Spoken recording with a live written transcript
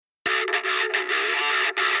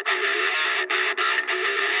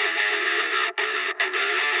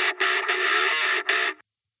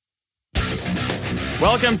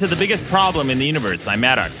Welcome to the biggest problem in the universe. I'm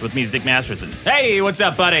Maddox. With me is Dick Masterson. Hey, what's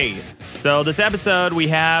up, buddy? So this episode, we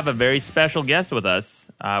have a very special guest with us.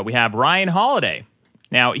 We have Ryan Holiday.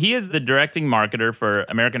 Now, he is the directing marketer for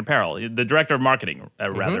American Apparel, the director of marketing,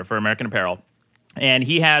 rather, for American Apparel. And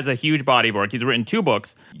he has a huge body of work. He's written 2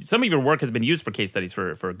 books. Some of your work has been used for case studies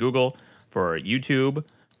for Google, for YouTube,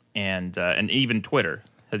 and even Twitter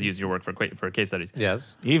has used your work for case studies.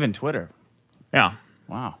 Yes. Even Twitter. Yeah.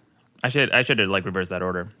 Wow. I should like reverse that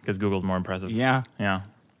order because Google's more impressive. Yeah. Yeah.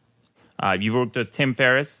 You've worked with Tim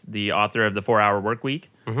Ferriss, the author of The 4-Hour Work Week,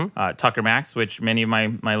 Tucker Max, which many of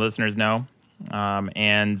my listeners know,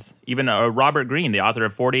 and even Robert Greene, the author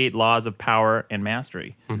of 48 Laws of Power and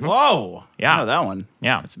Mastery. Whoa. Yeah. I know that one.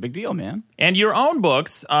 Yeah. It's a big deal, man. And your own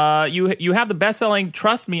books, you have the best-selling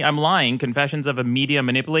Trust Me, I'm Lying, Confessions of a Media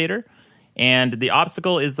Manipulator, and The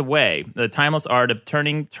Obstacle is the Way, The Timeless Art of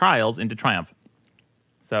Turning Trials into Triumph.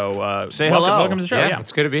 So Say welcome, hello. welcome to the show. Yeah,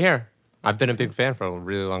 it's good to be here. I've been a big fan for a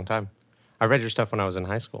really long time. I read your stuff when I was in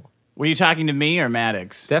high school. Were you talking to me or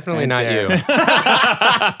Maddox? Definitely not you.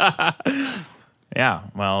 Yeah,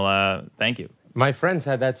 well, thank you. My friends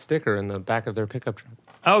had that sticker in the back of their pickup truck.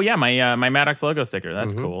 Oh yeah, my Maddox logo sticker.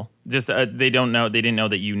 That's cool. Just they didn't know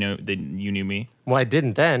that you knew me. Well, I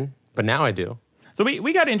didn't then, but now I do. So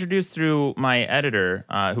we got introduced through my editor,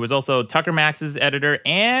 who was also Tucker Max's editor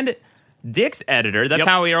and Dick's editor. That's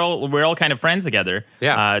how we're all kind of friends together.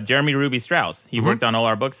 Yeah. Jeremy Ruby Strauss. He worked on all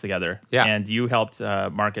our books together. Yeah. And you helped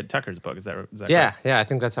market Tucker's book. Is that Yeah, correct? yeah. I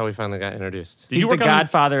think that's how we finally got introduced. Did He's you the work on-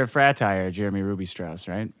 godfather of fratire, Jeremy Ruby Strauss,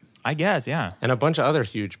 right? I guess, yeah. And a bunch of other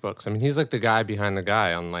huge books. I mean, he's like the guy behind the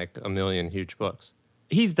guy on like a million huge books.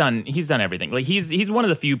 He's done everything. Like he's one of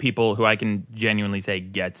the few people who I can genuinely say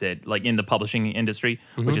gets it, like in the publishing industry,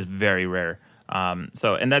 which is very rare. And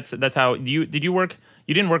that's how did you work?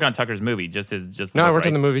 You didn't work on Tucker's movie, just the No, book, I worked right?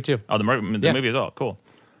 in the movie too. Oh, the movie as well. Cool.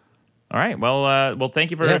 All right. Well,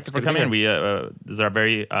 thank you for it's good to coming in. be We this is our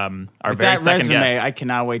very With very that second resume, guest. I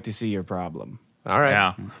cannot wait to see your problem. All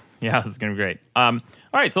right. Yeah, this is gonna be great. All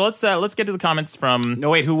right, so let's get to the comments from No,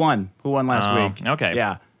 wait, who won? Who won last week? okay.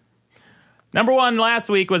 Yeah. number 1 last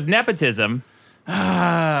week was nepotism.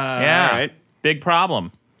 Yeah, all right. big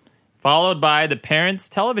problem. Followed by the Parents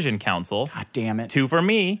Television Council. God damn it. 2 for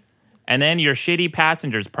me. And then your shitty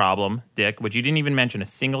passengers problem, Dick, which you didn't even mention a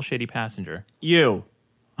single shitty passenger. You.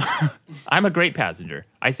 I'm a great passenger.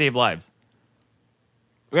 I save lives.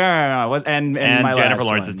 No. And my Jennifer last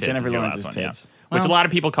Lawrence's one. tits. Jennifer is your Lawrence's last one, tits. yeah. Which a Well, lot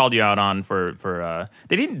of people called you out on for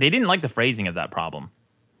they didn't like the phrasing of that problem.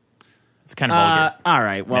 It's kind of vulgar. all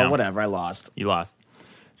right. Well, Yeah. whatever. I lost. You lost.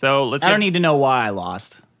 So let's. I don't need to know why I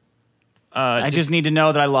lost. I just need to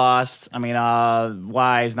know that I lost. I mean,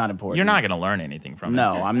 why is not important. You're not going to learn anything from it.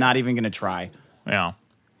 No, I'm not even going to try. Yeah.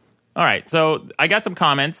 All right. So I got some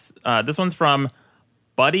comments. This one's from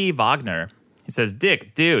Buddy Wagner. He says,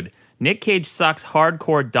 Dick, dude, Nick Cage sucks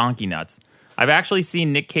hardcore donkey nuts. I've actually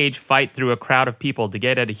seen Nick Cage fight through a crowd of people to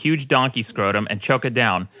get at a huge donkey scrotum and choke it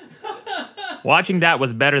down. Watching that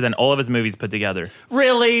was better than all of his movies put together.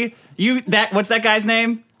 Really? What's that guy's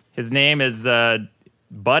name? His name is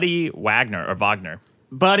Buddy Wagner or Wagner.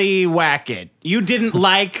 Buddy Wackett. You didn't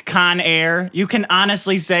like Con Air? You can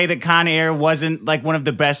honestly say that Con Air wasn't like one of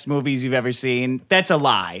the best movies you've ever seen? That's a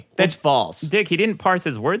lie. That's false. Dick, he didn't parse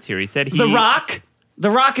his words here. He said he... The Rock? The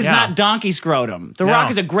Rock is Yeah. not Donkey Scrotum. The No. Rock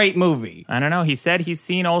is a great movie. I don't know. He said he's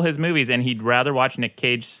seen all his movies and he'd rather watch Nick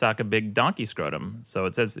Cage suck a big donkey scrotum. So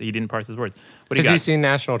it says he didn't parse his words. What do you Has got? he seen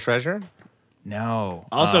National Treasure? No.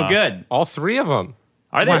 Also good. All 3 of them.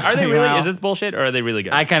 Are they really? Wow. Is this bullshit or are they really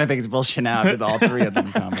good? I kind of think it's bullshit now with all 3 of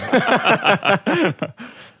them coming.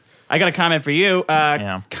 I got a comment for you.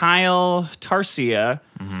 Kyle Tarsia.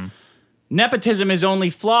 Nepotism is only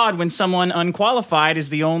flawed when someone unqualified is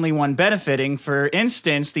the only one benefiting. For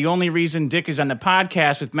instance, the only reason Dick is on the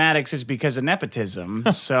podcast with Maddox is because of nepotism.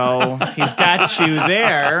 So he's got you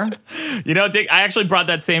there. You know, Dick, I actually brought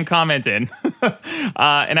that same comment in.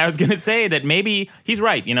 And I was going to say that maybe he's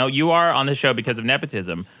right. You know, you are on the show because of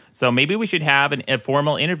nepotism. So maybe we should have a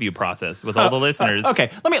formal interview process with all the listeners. Okay,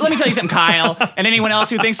 let me tell you something, Kyle, and anyone else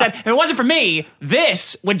who thinks that if it wasn't for me,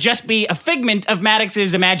 this would just be a figment of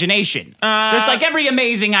Maddox's imagination. Just like every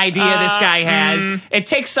amazing idea this guy has, it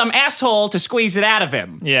takes some asshole to squeeze it out of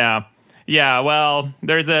him. Yeah. Yeah, well,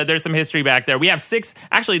 there's some history back there. We have 6.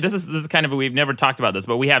 Actually, this is kind of, we've never talked about this,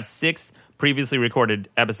 but we have 6 previously recorded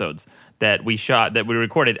episodes that we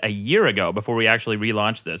recorded a year ago before we actually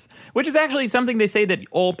relaunched this, which is actually something they say that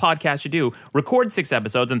all podcasts should do. Record 6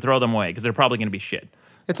 episodes and throw them away because they're probably going to be shit.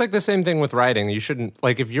 It's like the same thing with writing. You shouldn't,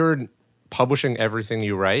 like, if you're publishing everything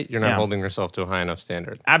you write, you're not Yeah. holding yourself to a high enough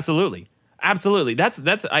standard. Absolutely. Absolutely. That's.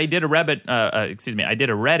 I did a Reddit. I did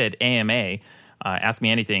a Reddit AMA. Ask Me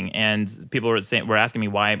Anything, and people were asking me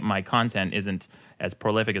why my content isn't as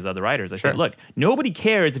prolific as other writers. I said, look, nobody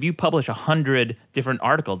cares if you publish 100 different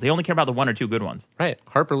articles. They only care about the 1 or 2 good ones. Right.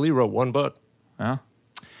 Harper Lee wrote 1 book. Yeah.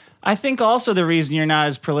 I think also the reason you're not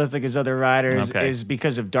as prolific as other writers is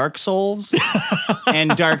because of Dark Souls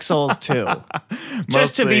and Dark Souls 2.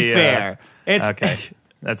 Just to be fair. It's okay.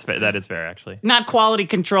 That's fair. That is fair, actually. Not quality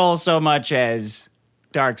control so much as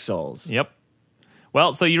Dark Souls. Yep.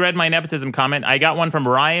 Well, so you read my nepotism comment. I got one from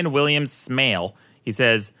Ryan Williams Smale. He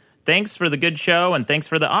says, thanks for the good show and thanks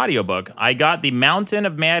for the audiobook. I got the Mountain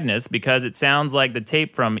of Madness because it sounds like the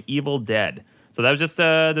tape from Evil Dead. So that was just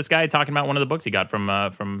this guy talking about one of the books he got from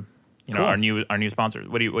Cool. our new sponsor.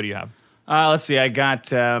 What do you have? Let's see. I got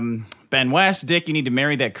Ben West. Dick, you need to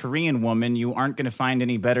marry that Korean woman. You aren't going to find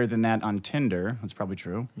any better than that on Tinder. That's probably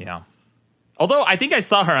true. Yeah. Although I think I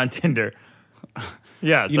saw her on Tinder.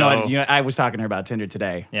 Yeah. You know, I was talking to her about Tinder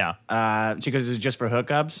today. Yeah. She goes, "Is it just for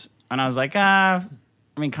hookups?" And I was like, I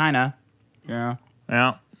mean, kind of. Yeah.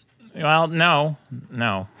 Yeah. Well, no.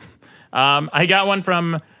 I got one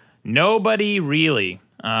from Nobody Really.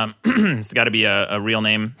 It's got to be a real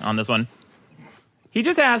name on this one. He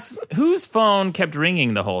just asks, whose phone kept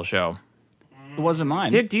ringing the whole show? It wasn't mine.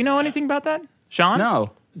 Dick, do you know anything about that? Sean?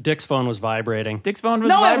 No. Dick's phone was vibrating. Dick's phone was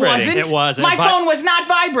No, vibrating. it wasn't. It was. My phone was not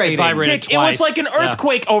vibrating. It vibrated Dick, it was like an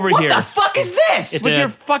earthquake over What here. the fuck is this? It With did. your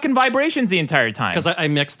fucking vibrations the entire time. Because I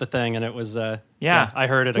mixed the thing and it was, Yeah. I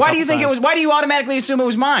heard it. Why do you think it was? Why do you automatically assume it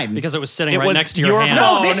was mine? Because it was sitting It right was next to your your hand.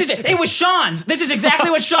 phone. No, this is it. It was Sean's. This is exactly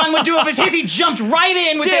what Sean would do if it was his. He jumped right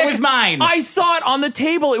in with Dick, it was mine. I saw it on the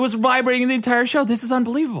table. It was vibrating the entire show. This is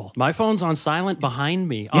unbelievable. My phone's on silent behind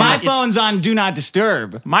me. My It's- phone's on Do Not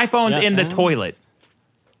Disturb. My phone's Yeah. in the toilet.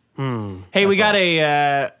 Hey, we got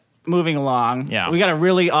a moving along. Yeah. We got a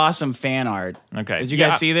really awesome fan art. Okay. Did you Yeah.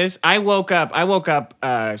 guys see this? I woke up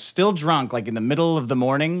still drunk, like in the middle of the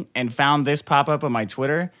morning, and found this pop up on my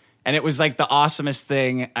Twitter. And it was like the awesomest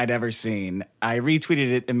thing I'd ever seen. I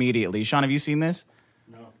retweeted it immediately. Sean, have you seen this?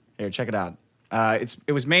 No. Here, check it out.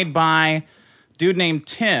 It was made by a dude named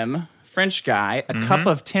Tim, French guy, a cup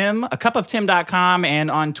of cupoftim.com,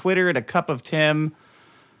 and on Twitter at a cup of Tim.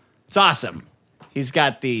 It's awesome. He's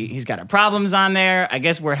got our problems on there. I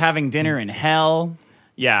guess we're having dinner in hell.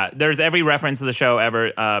 Yeah, there's every reference to the show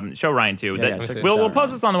ever. Show Ryan too. Yeah, check this we'll out, post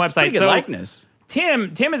Ryan. this on the website. Pretty good likeness.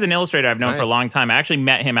 Tim is an illustrator I've known for a Nice. long time. I actually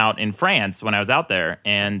met him out in France when I was out there,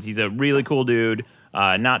 and he's a really cool dude.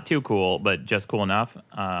 Not too cool, but just cool enough.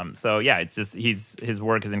 So yeah, it's just his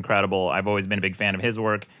work is incredible. I've always been a big fan of his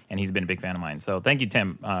work, and he's been a big fan of mine. So thank you,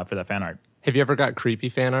 Tim, for that fan art. Have you ever got creepy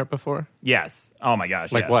fan art before? Yes. Oh my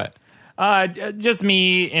gosh. Like yes. what? Just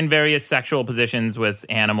me in various sexual positions with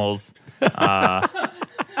animals.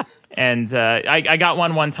 And I got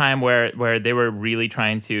one time where they were really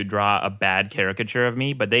trying to draw a bad caricature of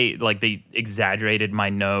me, but they exaggerated my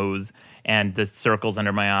nose and the circles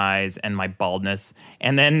under my eyes and my baldness.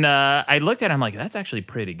 And then I looked at it, I'm like, that's actually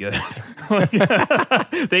pretty good.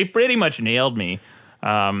 They pretty much nailed me.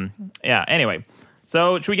 Yeah, anyway.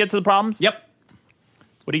 So should we get to the problems? Yep.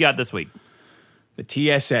 What do you got this week? The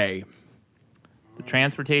TSA. The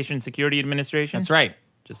Transportation Security Administration? That's right.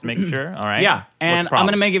 Just making sure. All right. Yeah, What's and the I'm problem?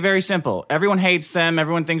 going to make it very simple. Everyone hates them.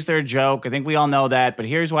 Everyone thinks they're a joke. I think we all know that. But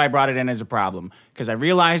here's why I brought it in as a problem. Because I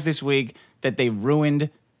realized this week that they ruined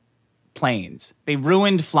planes. They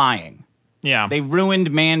ruined flying. Yeah. They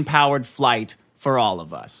ruined man-powered flight for all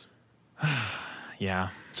of us. Yeah.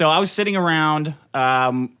 So I was sitting around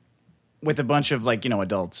with a bunch of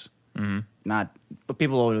adults, not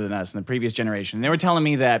people older than us in the previous generation. And they were telling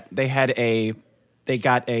me that they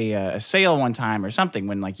got a sale one time or something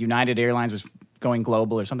when United Airlines was going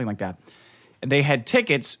global or something like that. And they had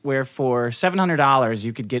tickets where for $700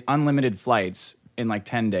 you could get unlimited flights in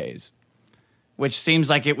 10 days, which seems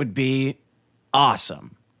like it would be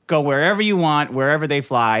awesome. Go wherever you want, wherever they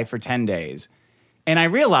fly for 10 days. And I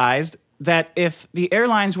realized that if the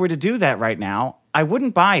airlines were to do that right now, I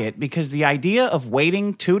wouldn't buy it because the idea of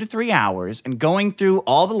waiting 2 to 3 hours and going through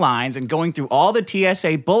all the lines and going through all the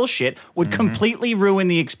TSA bullshit would completely ruin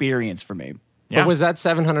the experience for me. Yeah. But was that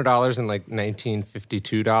 $700 in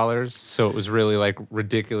 $1952? So it was really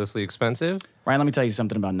ridiculously expensive? Ryan, let me tell you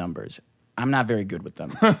something about numbers. I'm not very good with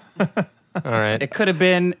them. All right. It could have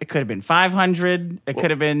been 500. It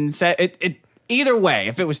could have been either way.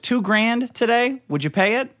 If it was $2,000 today, would you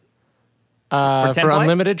pay it? For 10 For flights?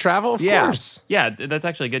 unlimited travel? Of Yeah. course. Yeah, that's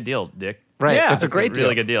actually a good deal, Dick. Right. Yeah. That's a That's great deal.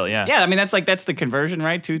 Really good deal, yeah. Yeah, I mean that's the conversion,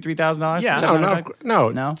 right? $2,000-$3,000. Yeah. No,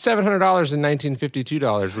 No? $700 in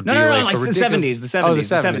 $1952 would No, be no, like no, a it's the ridiculous- 70s. The 70s. Oh, the The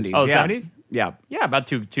 70s. 70s. Oh, yeah. 70s? Yeah. Yeah, about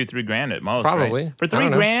 $2,000-3,000 at most. Probably. Right? For I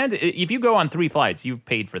don't know. $3,000, if you go on 3 flights, you've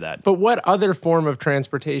paid for that. But what other form of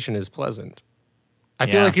transportation is pleasant? I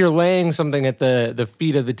feel Yeah. like you're laying something at the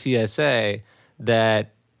feet of the TSA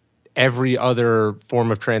that every other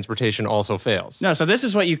form of transportation also fails. No, so this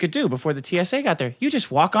is what you could do before the TSA got there. You just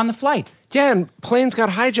walk on the flight. Yeah, and planes got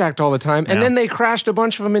hijacked all the time, and Yeah. then they crashed a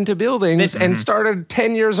bunch of them into buildings and started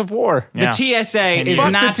 10 years of war. The TSA is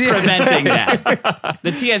Fuck not the TSA. preventing that.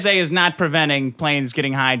 The TSA is not preventing planes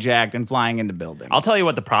getting hijacked and flying into buildings. I'll tell you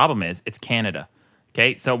what the problem is. It's Canada.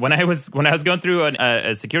 Okay, so when I was going through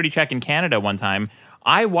a security check in Canada one time,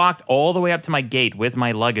 I walked all the way up to my gate with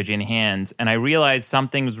my luggage in hand, and I realized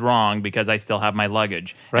something's wrong because I still have my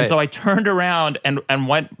luggage. Right. And so I turned around and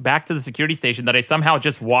went back to the security station that I somehow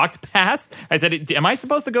just walked past. I said, am I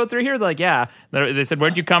supposed to go through here? They're like, yeah. They said,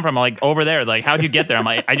 where'd you come from? I'm like, over there. Like, how'd you get there? I'm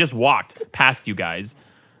like, I just walked past you guys.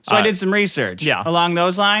 So I did some research. yeah. Along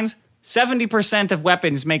those lines, 70% of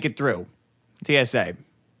weapons make it through TSA.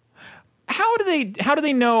 How do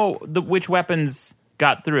they know which weapons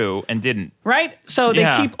got through and didn't? Right? So they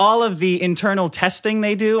Yeah. keep all of the internal testing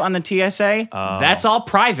they do on the TSA. That's all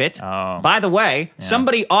private. By the way,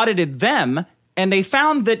 somebody audited them, and they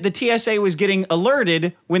found that the TSA was getting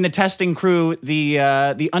alerted when the testing crew,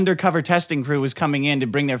 the undercover testing crew, was coming in to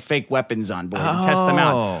bring their fake weapons on board and test them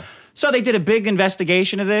out. So they did a big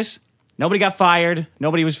investigation of this. Nobody got fired.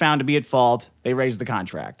 Nobody was found to be at fault. They raised the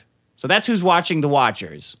contract. So that's who's watching the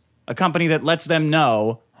Watchers, a company that lets them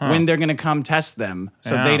know when they're going to come test them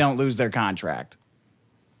so Yeah. they don't lose their contract.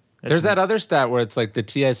 There's that other stat where it's like the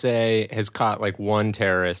TSA has caught like one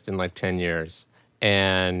terrorist in like 10 years,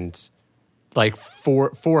 and like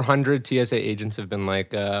 400 TSA agents have been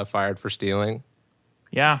like fired for stealing.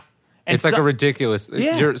 Yeah. And It's like a ridiculous.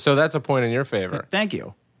 Yeah. So that's a point in your favor. Thank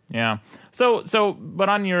you. Yeah. So, but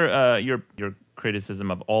on your criticism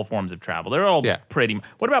of all forms of travel, they're all Yeah. pretty.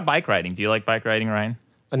 What about bike riding? Do you like bike riding, Ryan?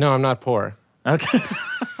 No, I'm not poor. Okay.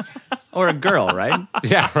 Or a girl, right?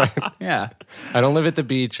 Yeah, right. Yeah. I don't live at the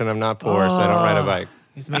beach, and I'm not poor, so I don't ride a bike.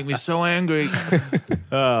 These make me so angry.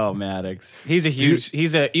 Oh, Maddox. He's a huge.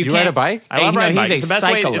 You ride a bike? I love riding he's bikes. a It's the best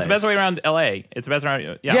way. It's cyclist. the best way around LA. It's the best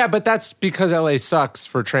around. Yeah, but that's because LA sucks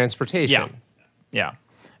for transportation. Yeah.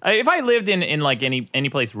 If I lived in like any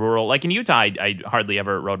place rural, like in Utah, I hardly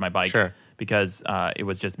ever rode my bike Sure. because it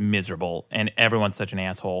was just miserable and everyone's such an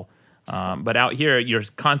asshole. But out here, you're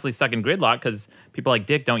constantly stuck in gridlock because people like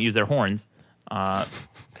Dick don't use their horns.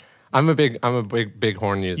 I'm a big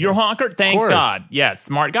horn user. You're a honker? Thank course. God. Yes,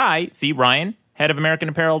 smart guy. See, Ryan, head of American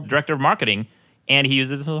Apparel, director of marketing, and he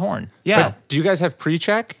uses his horn. Yeah. But do you guys have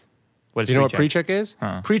pre-check? What is Do you know what pre-check? pre-check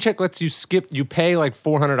is? Pre-check lets you skip. You pay like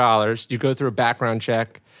 $400. You go through a background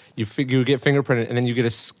check. You get fingerprinted, and then you get a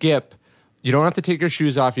skip. You don't have to take your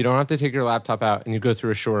shoes off. You don't have to take your laptop out, and you go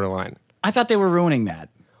through a shorter line. I thought they were ruining that.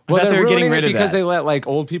 I Well, thought they they're were getting ruining rid it of because that. they let like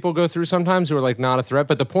old people go through sometimes who are like not a threat.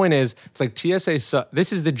 But the point is, it's like TSA.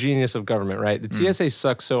 This is the genius of government, right? The TSA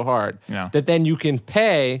sucks so hard Yeah. that then you can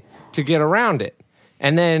pay to get around it,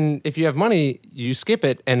 and then if you have money, you skip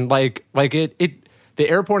it. And like it. The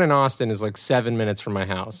airport in Austin is like 7 minutes from my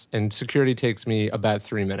house, and security takes me about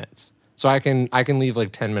 3 minutes. So I can leave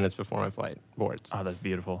like 10 minutes before my flight boards. Oh, that's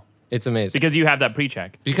beautiful. It's amazing. Because you have that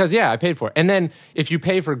pre-check. Because I paid for it. And then if you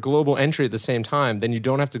pay for global entry at the same time, then you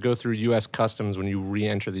don't have to go through U.S. customs when you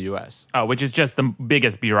re-enter the U.S. Oh, which is just the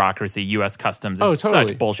biggest bureaucracy. U.S. Customs is Oh, totally.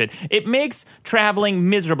 such bullshit. It makes traveling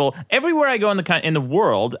miserable. Everywhere I go in the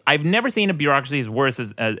world, I've never seen a bureaucracy as worse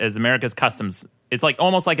as America's customs. It's like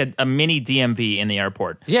almost like a mini DMV in the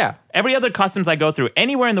airport. Yeah. Every other customs I go through,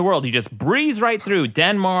 anywhere in the world, you just breeze right through.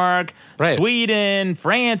 Denmark, Right. Sweden,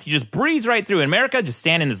 France, you just breeze right through. In America, just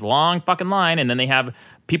stand in this long fucking line, and then they have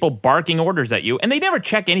people barking orders at you, and they never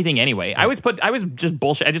check anything anyway. I was just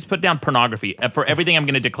bullshit. I just put down pornography for everything I'm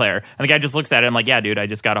going to declare, and the guy just looks at it. I'm like, yeah, dude, I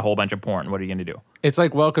just got a whole bunch of porn. What are you going to do? It's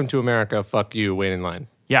like, welcome to America, fuck you, wait in line.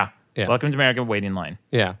 Yeah. Yeah. Welcome to America. Wait in line.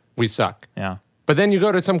 Yeah, we suck. Yeah. But then you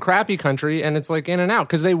go to some crappy country, and it's like in and out,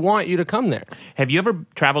 because they want you to come there. Have you ever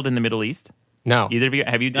traveled in the Middle East? No. Either of you?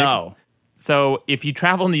 Have you? No. So if you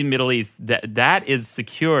travel in the Middle East, that is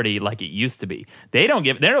security like it used to be. They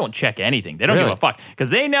don't check anything. They don't give Really? a fuck because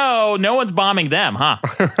they know no one's bombing them, huh?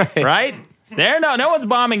 Right? No one's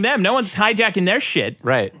bombing them. No one's hijacking their shit.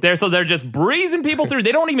 Right. So they're just breezing people through.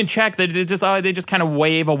 They don't even check. They just kind of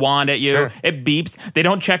wave a wand at you. Sure. It beeps. They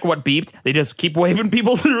don't check what beeped. They just keep waving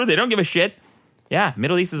people through. They don't give a shit. Yeah,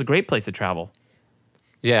 Middle East is a great place to travel.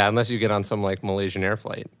 Yeah, unless you get on some like Malaysian air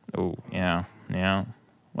flight. Oh, yeah.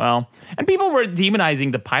 Well, and people were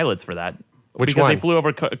demonizing the pilots for that. Which because one? they flew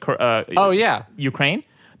over Oh, yeah. Ukraine.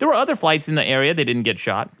 There were other flights in the area. They didn't get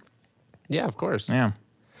shot. Yeah, of course. Yeah.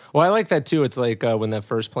 Well, I like that too. It's like when that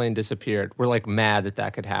first plane disappeared, we're like mad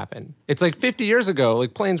that could happen. It's like 50 years ago,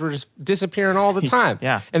 like planes were just disappearing all the time.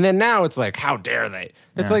 Yeah. And then now it's like, how dare they?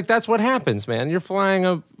 It's like, that's what happens, man. You're flying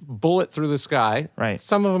a bullet through the sky. Right.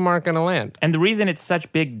 Some of them aren't going to land. And the reason it's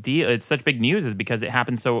such big deal, it's such big news, is because it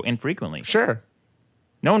happens so infrequently. Sure.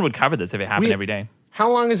 No one would cover this if it happened every day.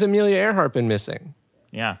 How long has Amelia Earhart been missing?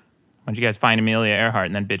 Yeah. Why don't you guys find Amelia Earhart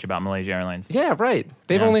and then bitch about Malaysia Airlines? Yeah, right.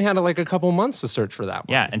 They've only had like a couple months to search for that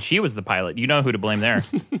one. Yeah, and she was the pilot. You know who to blame there.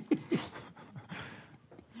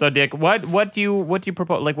 So, Dick, what do you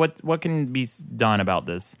propose? Like, what can be done about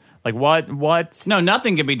this? Like, what? No,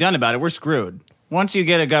 nothing can be done about it. We're screwed. Once you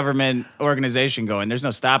get a government organization going, there's no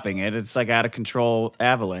stopping it. It's like out of control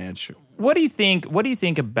avalanche. What do you think? What do you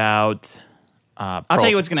think about? I'll tell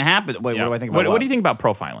you what's going to happen. Wait, Yeah. what do I think about What do you think about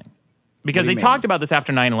profiling? Because What do they you talked mean? about this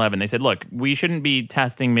after 9/11. They said, look, we shouldn't be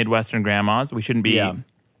testing Midwestern grandmas. We shouldn't be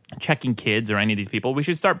checking kids or any of these people. We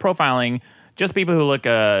should start profiling just people who look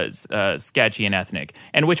sketchy and ethnic.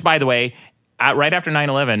 And which, by the way, right after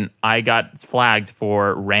 9/11, I got flagged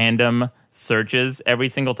for random searches every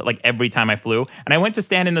time I flew. And I went to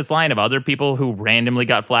stand in this line of other people who randomly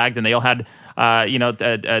got flagged, and they all had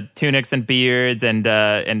tunics and beards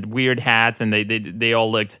and weird hats, and they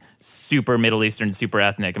all looked super Middle Eastern, super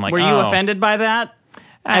ethnic. I'm like, Were you offended by that?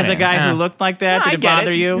 As a guy who looked like that, did it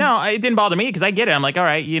bother you? No, it didn't bother me because I get it. I'm like, all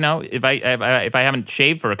right, if I haven't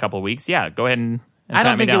shaved for a couple of weeks, yeah, go ahead and I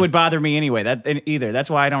don't pat me think it down. would bother me anyway. Either. That's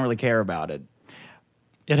why I don't really care about it.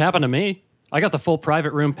 It happened to me. I got the full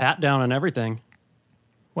private room pat down and everything.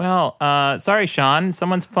 Well, sorry, Sean.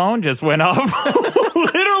 Someone's phone just went off.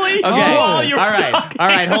 Literally. Okay. While you were talking. All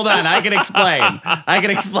right. Hold on. I can explain that. I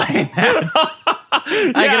can explain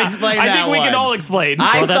I that think we can one. all explain.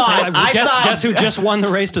 Guess who just won the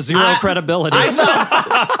race to zero credibility?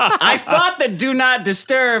 I thought that do not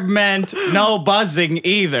disturb meant no buzzing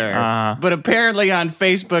either. But apparently on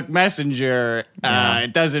Facebook Messenger,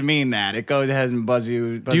 it doesn't mean that. It hasn't buzz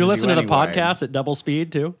you. Do you listen to the anyway. podcast at double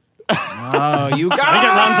speed too? Oh, you guys! I think it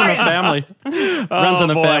runs in the family. Runs in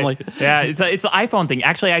the boy. family. Yeah, it's the iPhone thing.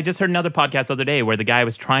 Actually, I just heard another podcast the other day where the guy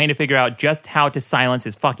was trying to figure out just how to silence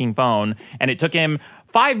his fucking phone, and it took him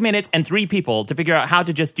 5 minutes and 3 people to figure out how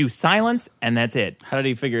to just do silence, and that's it. How did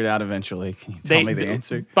he figure it out eventually? Can you tell me the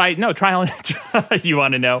answer? Trial and you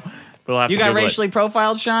want to know? We'll have You to got Google it. racially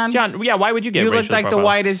profiled, Sean? John, yeah, why would you get You racially look like the profiled?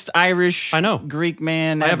 whitest Irish I know. Greek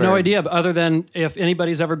man I have ever. no idea, but other than if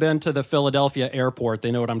anybody's ever been to the Philadelphia airport, they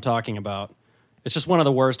know what I'm talking about. It's just one of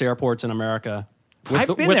the worst airports in America. I've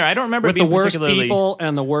been there. I don't remember it with being the worst particularly- people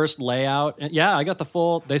and the worst layout. And yeah, I got the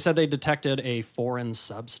full. They said they detected a foreign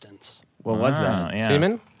substance. What was that? Yeah.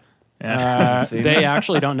 Semen? They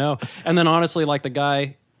actually don't know. And then honestly, like the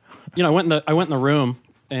guy, I went in the room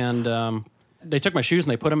and they took my shoes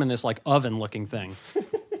and they put them in this like oven looking thing.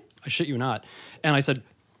 I shit you not. And I said,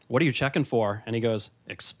 "What are you checking for?" And he goes,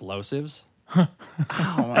 "Explosives." And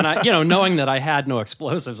I, knowing that I had no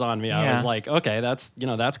explosives on me, I was like, okay,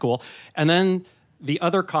 that's cool. And then the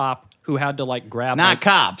other cop who had to like grab Not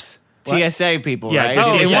cops. What? TSA people, Yeah, right?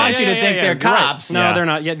 oh, They yeah, want you to think they're you're right. cops. No, Yeah. they're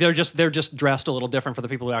not. Yeah, they're just dressed a little different for the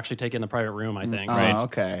people who actually take in the private room, I think. Right. Oh,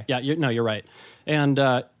 okay. Yeah, you're right. And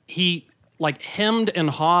he like hemmed and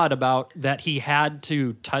hawed about that he had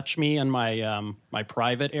to touch me in my my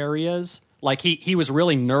private areas. Like he was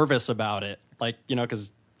really nervous about it. Like, because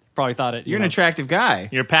probably thought it. You're an attractive guy.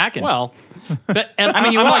 You're packing. Well, but and I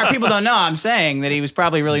mean, you I'm are. like, People don't know. I'm saying that he was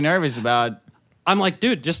probably really nervous about. I'm like,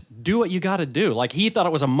 dude, just do what you got to do. Like he thought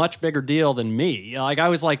it was a much bigger deal than me. Like I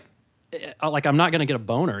was like I'm not gonna get a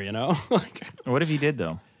boner, Like, what if you did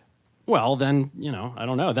though? well, then I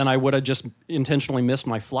don't know. Then I would have just intentionally missed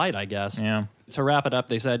my flight, I guess. Yeah. To wrap it up,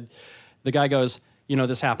 they said the guy goes,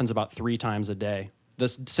 this happens about 3 times a day. The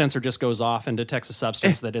sensor just goes off and detects a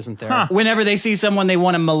substance that isn't there. Whenever they see someone they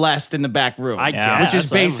want to molest in the back room, I which guess.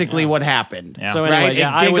 is basically what happened. Yeah. So anyway, right?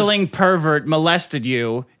 yeah, A giggling pervert molested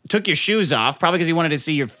you, took your shoes off, probably because he wanted to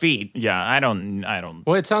see your feet. Yeah, I don't.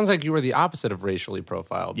 Well, it sounds like you were the opposite of racially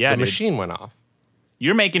profiled. Yeah, the dude. machine went off.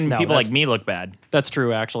 You're making No, people like that's- me look bad. That's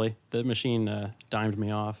true, actually. The machine dimed me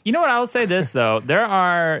off. You know what? I'll say this though: there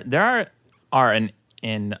are an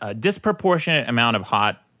a disproportionate amount of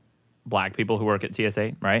hot black people who work at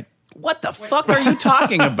TSA, right? What the fuck are you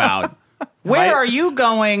talking about? Where Right. are you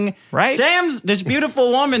going? Right. Sam's, this beautiful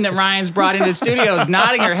woman that Ryan's brought into the studio is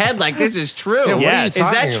nodding her head like this is true. Yeah, what are you Is that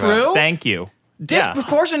talking about? true? Thank you.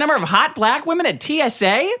 Disproportionate number of hot black women at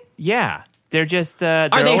TSA? Yeah. They're just.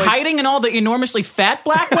 Are they hiding in all the enormously fat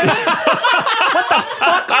black women? What the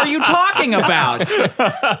fuck are you talking about?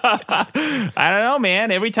 I don't know,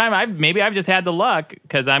 man. Every time I've just had the luck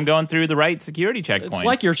because I'm going through the right security checkpoints. It's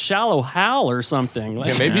like you're shallow Hal or something.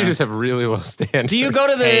 Yeah, maybe you just have really low standards. Do you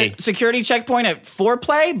go to the security checkpoint at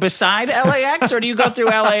Foreplay beside LAX, or do you go through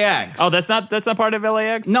LAX? Oh, that's not part of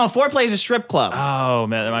LAX? No, Foreplay is a strip club. Oh,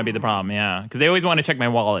 man, that might be the problem, yeah. Because they always want to check my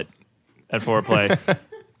wallet at Foreplay.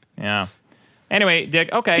 Yeah. Anyway,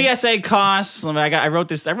 Dick, okay. TSA costs, I wrote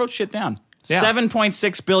shit down. Yeah.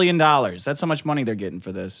 $7.6 billion. That's how much money they're getting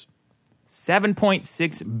for this.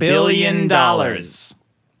 $7.6 billion.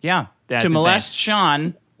 Yeah. That's to molest insane.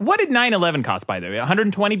 Sean. What did 9/11 cost, by the way?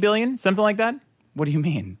 $120 billion? Something like that? What do you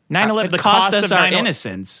mean? 9/11, It the cost cost us of our 9/11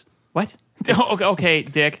 innocence. What? Okay,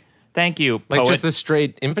 Dick. Thank you, Like poet. just the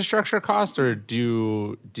straight infrastructure cost, or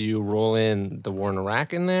do you roll in the war in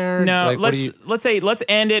Iraq in there? No, Like, let's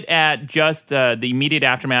end it at just the immediate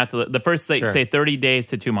aftermath. The first, say 30 days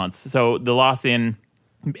to 2 months. So the loss in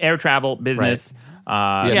air travel, business,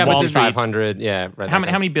 yeah, Wall but Street. 500. Yeah, right. How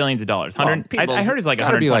many billions of dollars? 100. I heard it's like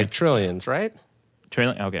Gotta 120 be like trillions, right?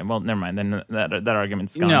 trillion. Okay, well, never mind. Then that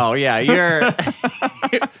argument's gone. No, yeah, you're.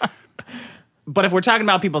 But if we're talking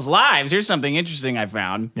about people's lives, here's something interesting I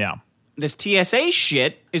found. Yeah. This TSA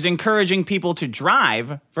shit is encouraging people to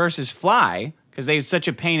drive versus fly because they're such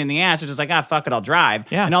a pain in the ass. They're just like, fuck it, I'll drive.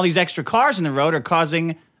 Yeah. And all these extra cars in the road are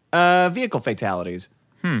causing vehicle fatalities.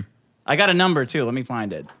 I got a number, too. Let me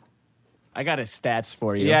find it. I got his stats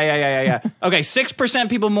for you. Yeah. Okay, 6%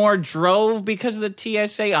 people more drove because of the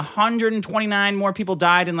TSA. 129 more people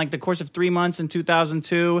died in like the course of 3 months in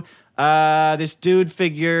 2002. This dude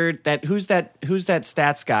figured that who's that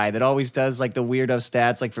stats guy that always does like the weirdo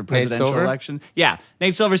stats like for presidential Silver? election? Yeah,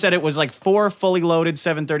 Nate Silver said it was like 4 fully loaded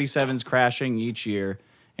 737s crashing each year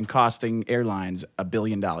and costing airlines $1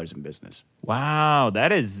 billion in business. Wow,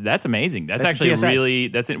 that's amazing. That's That's actually TSA. really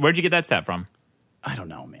Where'd you get that stat from? I don't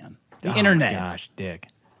know, man. The Oh, internet. my gosh, Dick.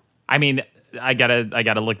 I mean, I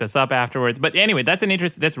gotta look this up afterwards. But anyway, that's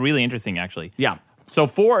really interesting, actually. Yeah. So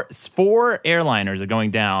four airliners are going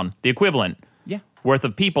down, the equivalent worth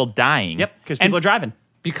of people dying. Yep, because people are driving.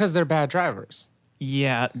 Because they're bad drivers.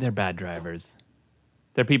 Yeah, they're bad drivers.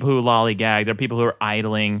 They're people who lollygag. They're people who are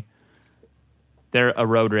idling. They're a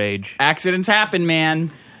road rage. Accidents happen,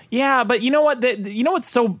 man. Yeah, but you know what? You know what's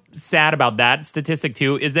so sad about that statistic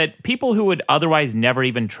too is that people who would otherwise never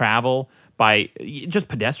even travel by just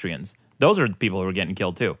pedestrians, those are the people who are getting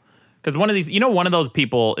killed too. Because one of those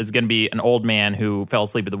people is going to be an old man who fell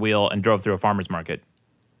asleep at the wheel and drove through a farmer's market.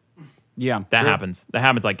 Yeah, That happens. That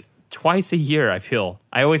happens like twice a year, I feel.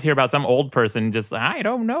 I always hear about some old person just, I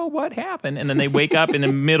don't know what happened. And then they wake up in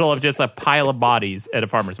the middle of just a pile of bodies at a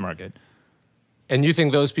farmer's market. And you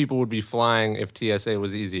think those people would be flying if TSA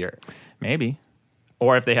was easier? Maybe.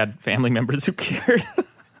 Or if they had family members who cared.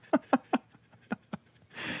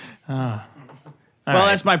 Well,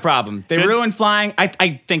 right. that's my problem. They Good. ruin flying.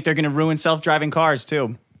 I think they're going to ruin self-driving cars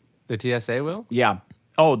too. The TSA will? Yeah.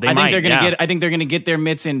 Oh, they I might. think they're gonna get their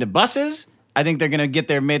mitts into buses. I think they're gonna get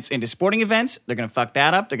their mitts into sporting events. They're gonna fuck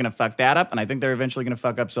that up. They're gonna fuck that up, and I think they're eventually gonna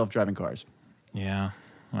fuck up self-driving cars. Yeah.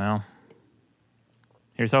 Well,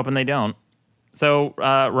 here's hoping they don't. So,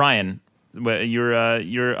 Ryan, you're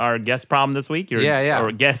our guest problem this week. Yeah.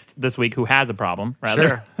 Or guest this week who has a problem,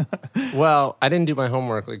 rather. Sure. Well, I didn't do my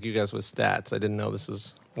homework like you guys with stats. I didn't know this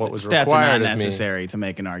is what was Stats are required not of me. necessary to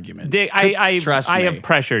make an argument. Dick, I Trust I me. have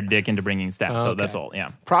pressured Dick into bringing stats, so Okay. that's all.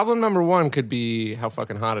 Yeah, Problem number one could be how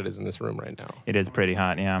fucking hot it is in this room right now. it is pretty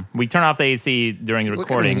hot. Yeah, we turn off the AC during the Look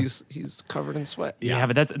at him, recording. he's covered in sweat. Yeah,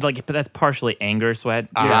 but that's partially anger sweat.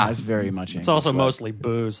 Yeah, it's very much. It's also mostly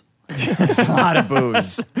booze. It's a lot of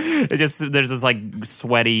booze. It's just there's this like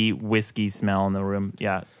sweaty whiskey smell in the room.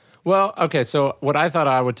 Yeah. Well, okay, so what I thought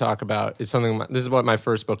I would talk about is this is what my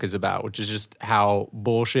first book is about, which is just how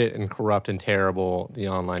bullshit and corrupt and terrible the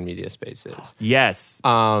online media space is. Yes.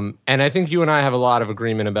 And I think you and I have a lot of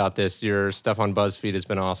agreement about this. Your stuff on BuzzFeed has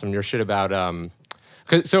been awesome. Your shit about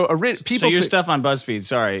people. So your stuff on BuzzFeed,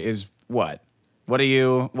 sorry, is what? What do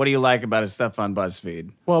you like about his stuff on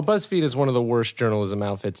BuzzFeed? Well, BuzzFeed is one of the worst journalism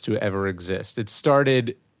outfits to ever exist. It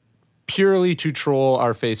started purely to troll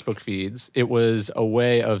our Facebook feeds. It was a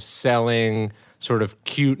way of selling sort of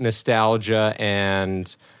cute nostalgia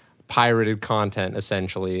and pirated content,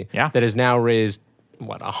 essentially. Yeah. That has now raised,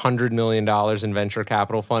 $100 million in venture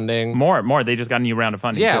capital funding? More. They just got a new round of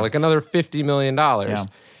funding. Yeah, too. like another $50 million. Yeah.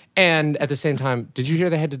 And at the same time, did you hear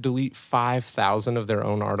they had to delete 5,000 of their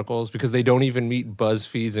own articles because they don't even meet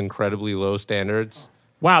BuzzFeed's incredibly low standards?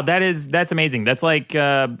 Wow, that's amazing. That's like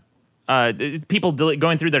people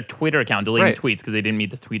going through their Twitter account, deleting tweets because they didn't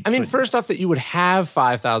meet the tweet. I mean, first off, that you would have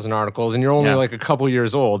 5,000 articles and you're only like a couple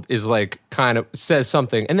years old is like kind of says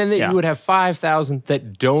something. And then that you would have 5,000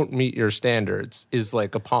 that don't meet your standards is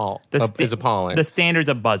like appalling. The standards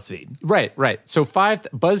of BuzzFeed. Right. So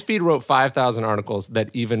BuzzFeed wrote 5,000 articles that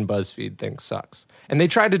even BuzzFeed thinks sucks. And they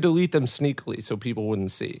tried to delete them sneakily so people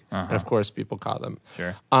wouldn't see. And of course, people caught them.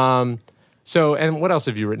 Sure. So, and what else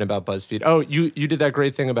have you written about BuzzFeed? Oh, you did that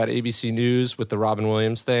great thing about ABC News with the Robin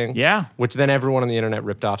Williams thing. Yeah. Which then everyone on the internet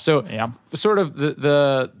ripped off. So, sort of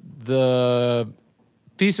the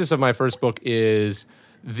thesis of my first book is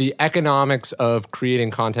the economics of creating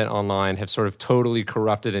content online have sort of totally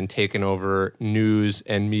corrupted and taken over news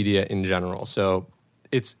and media in general. So,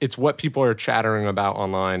 it's what people are chattering about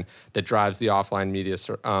online that drives the offline media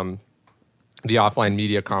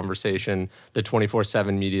conversation, the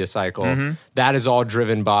 24/7 media cycle. That is all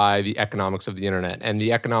driven by the economics of the internet. And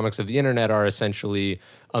the economics of the internet are essentially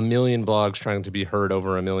a million blogs trying to be heard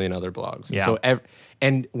over a million other blogs. Yeah. So,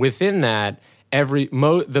 and within that,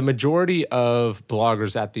 the majority of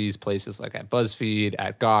bloggers at these places, like at BuzzFeed,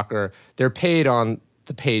 at Gawker, they're paid on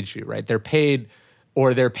the page view, right? They're paid,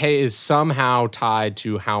 or their pay is somehow tied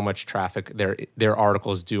to how much traffic their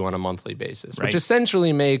articles do on a monthly basis, which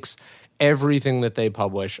essentially makes everything that they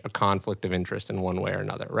publish a conflict of interest in one way or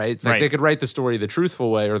another, right? It's like they could write the story the truthful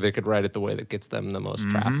way, or they could write it the way that gets them the most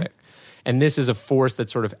traffic. And this is a force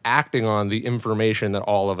that's sort of acting on the information that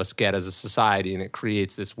all of us get as a society, and it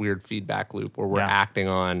creates this weird feedback loop where we're acting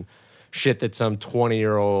on shit that some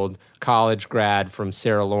 20-year-old college grad from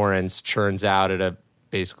Sarah Lawrence churns out at a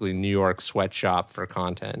basically New York sweatshop for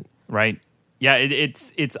content. Right. Yeah,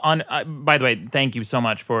 it's on. By the way, thank you so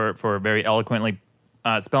much for very eloquently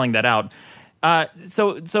spelling that out.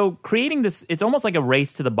 So creating this, it's almost like a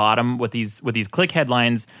race to the bottom with these click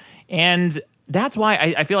headlines, and that's why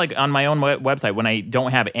I feel like on my own website, when I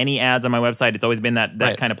don't have any ads on my website, it's always been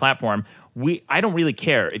that kind of platform. I don't really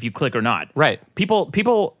care if you click or not. Right.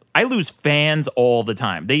 People. I lose fans all the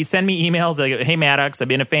time. They send me emails like, "Hey Maddox, I've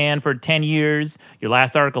been a fan for 10 years. Your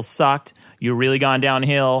last article sucked. You've really gone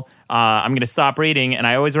downhill. I'm going to stop reading." And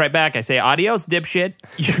I always write back. I say, "Adios, dipshit."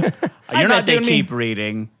 You're not doing me. Keep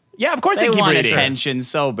reading. Yeah, of course they keep want reading. Attention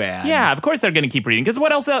so bad. Yeah, of course they're going to keep reading. Because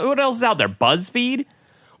what else is out there? BuzzFeed?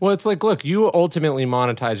 Well, it's like, look, you ultimately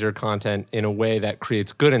monetize your content in a way that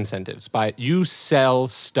creates good incentives. You sell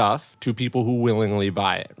stuff to people who willingly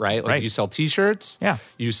buy it, right? Like you sell T-shirts. Yeah.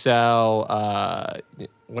 You sell,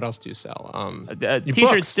 what else do you sell? T-shirts,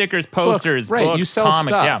 books, stickers, posters, books, books, you sell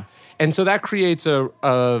comics. stuff. Yeah. And so that creates a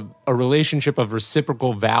relationship of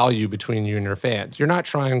reciprocal value between you and your fans. You're not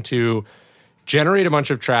trying to generate a bunch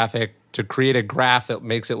of traffic to create a graph that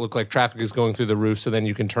makes it look like traffic is going through the roof, so then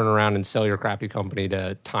you can turn around and sell your crappy company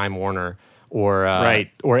to Time Warner or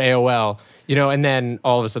AOL, and then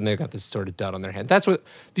all of a sudden they've got this sort of dud on their hand. That's what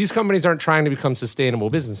these companies aren't trying to become sustainable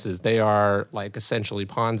businesses. They are like essentially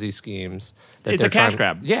Ponzi schemes. It's a cash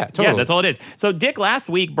grab. Yeah, totally. Yeah, that's all it is. So Dick last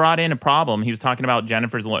week brought in a problem. He was talking about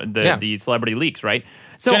Jennifer's the celebrity leaks, right?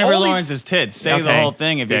 So Jennifer Lawrence's tits. Say the whole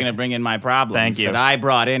thing if Dick, you're going to bring in my problems. Thank you. That I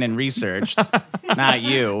brought in and researched, not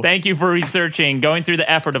you. Thank you for researching, going through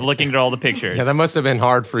the effort of looking at all the pictures. Yeah, that must have been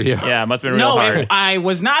hard for you. Yeah, it must have been real hard. No, I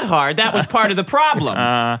was not hard. That was part of the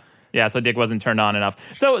problem. Yeah, so Dick wasn't turned on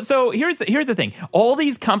enough. So here's the thing. All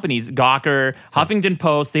these companies, Gawker, Huffington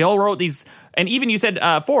Post, they all wrote these, and even you said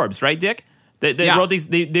Forbes, right, Dick? They wrote these.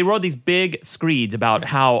 They wrote these big screeds about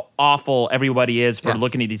how awful everybody is for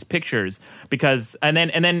looking at these pictures. Because and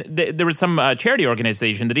then there was some charity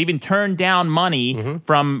organization that even turned down money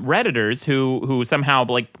from Redditors who somehow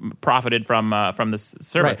profited from this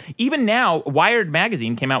server. Right. Even now, Wired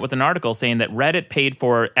magazine came out with an article saying that Reddit paid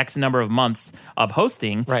for X number of months of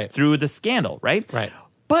hosting through the scandal. Right.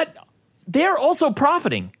 But they're also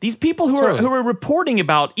profiting. These people who are reporting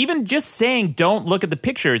about, even just saying don't look at the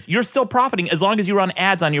pictures, you're still profiting as long as you run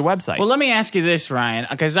ads on your website. Well, let me ask you this, Ryan,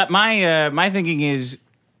 because my thinking is,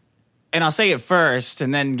 and I'll say it first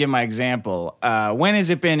and then give my example. When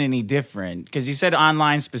has it been any different? Because you said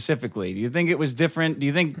online specifically. Do you think it was different? Do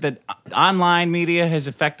you think that online media has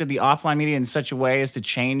affected the offline media in such a way as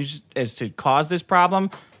to cause this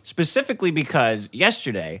problem? Specifically because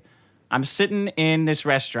yesterday I'm sitting in this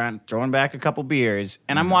restaurant, throwing back a couple beers,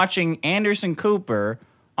 and I'm watching Anderson Cooper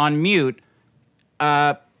on mute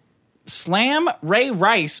slam Ray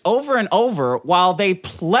Rice over and over while they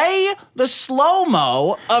play the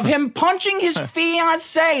slow-mo of him punching his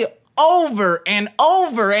fiancée over and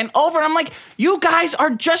over and over. I'm like, you guys are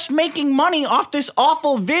just making money off this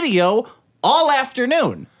awful video all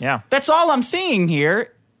afternoon. Yeah. That's all I'm seeing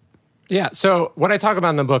here. Yeah, so what I talk about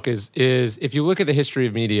in the book is if you look at the history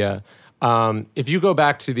of media, If you go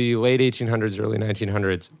back to the late 1800s, early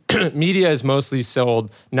 1900s, media is mostly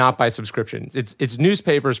sold not by subscriptions. It's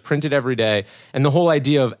newspapers printed every day, and the whole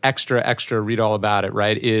idea of extra, read all about it,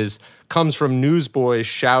 right, comes from newsboys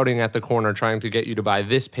shouting at the corner trying to get you to buy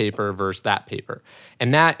this paper versus that paper.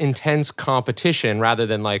 And that intense competition, rather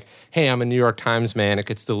than like, hey, I'm a New York Times man, it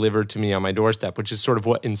gets delivered to me on my doorstep, which is sort of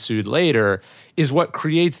what ensued later, is what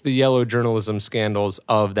creates the yellow journalism scandals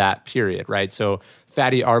of that period, right? So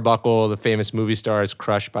Fatty Arbuckle, the famous movie star, is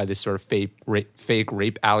crushed by this sort of fake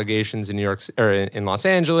rape allegations in New York or in Los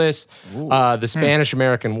Angeles. The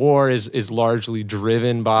Spanish-American War is largely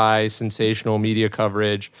driven by sensational media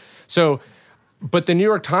coverage. So, but the New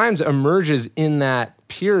York Times emerges in that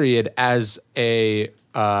period as a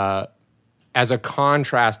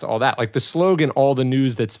contrast to all that. Like the slogan, "All the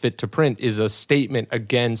news that's fit to print," is a statement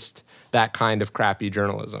against that kind of crappy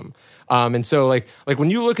journalism. And so like when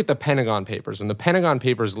you look at the Pentagon Papers, when the Pentagon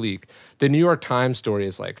Papers leak, the New York Times story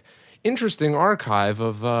is like, interesting archive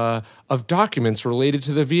of documents related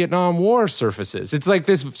to the Vietnam War surfaces. It's like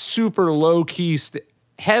this super low-key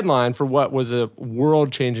headline for what was a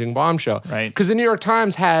world-changing bombshell. Right. Because the New York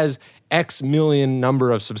Times has X million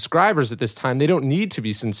number of subscribers at this time. They don't need to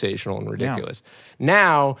be sensational and ridiculous. Yeah.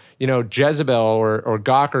 Now, Jezebel or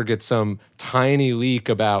Gawker gets some tiny leak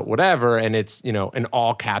about whatever, and it's, an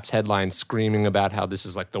all caps headline screaming about how this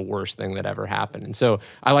is like the worst thing that ever happened. And so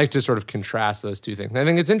I like to sort of contrast those two things. And I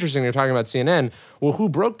think it's interesting you're talking about CNN. Well, who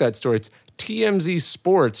broke that story? It's TMZ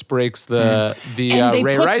Sports breaks the Ray Rice video. And they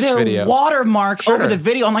put their watermark over the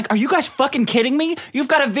video. I'm like, are you guys fucking kidding me? You've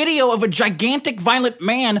got a video of a gigantic violent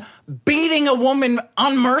man beating a woman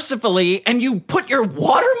unmercifully, and you put your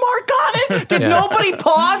watermark on it? Did nobody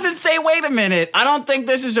pause and say, wait a minute, I don't think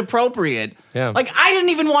this is appropriate? Yeah. Like, I didn't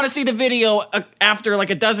even want to see the video after like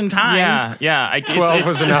a dozen times. Yeah. 12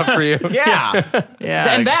 was enough for you. Yeah.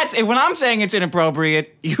 Yeah. And that's, when I'm saying it's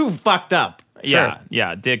inappropriate, you fucked up. Yeah, Sure.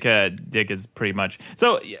 yeah. Dick is pretty much.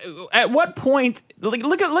 So, at what point?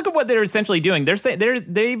 Look at what they're essentially doing. They're saying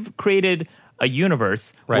they've created a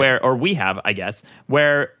universe where we have, I guess,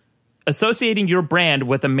 where associating your brand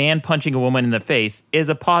with a man punching a woman in the face is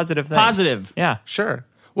a positive thing. Positive. Yeah, sure.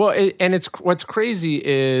 Well, it's what's crazy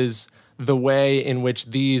is the way in which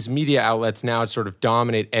these media outlets now sort of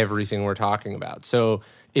dominate everything we're talking about. So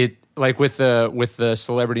it like with the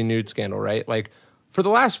celebrity nude scandal, right? Like for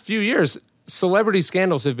the last few years, celebrity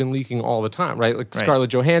scandals have been leaking all the time, right? Like Scarlett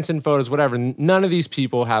Johansson photos, whatever. None of these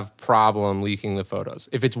people have problem leaking the photos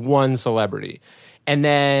if it's one celebrity. And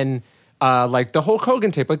then like the Hulk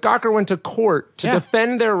Hogan tape, like Gawker went to court to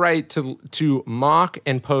defend their right to mock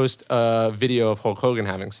and post a video of Hulk Hogan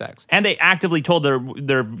having sex. and they actively told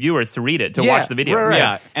their viewers to read it, to watch the video. Right.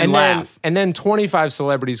 Yeah, and laugh. And then 25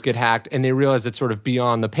 celebrities get hacked, and they realize it's sort of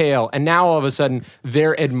beyond the pale. And now all of a sudden,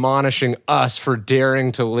 they're admonishing us for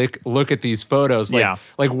daring to look at these photos.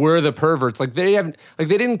 Like we're the perverts. Like they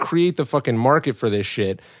didn't create the fucking market for this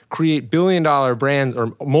shit. Create billion-dollar brands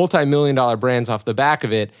or multi-million-dollar brands off the back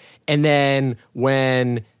of it. And then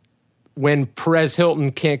when Perez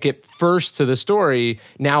Hilton can't get first to the story,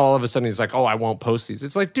 now all of a sudden he's like, oh, I won't post these.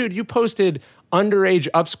 It's like, dude, you posted underage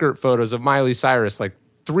upskirt photos of Miley Cyrus like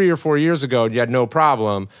 3 or 4 years ago and you had no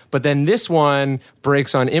problem. But then this one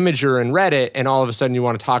breaks on Imager and Reddit, and all of a sudden you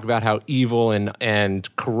want to talk about how evil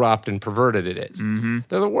and corrupt and perverted it is. Mm-hmm.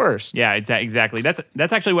 They're the worst. Yeah, exactly. That's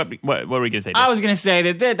actually what were we going to say? I was going to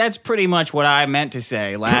say that's pretty much what I meant to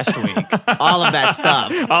say last week. All of that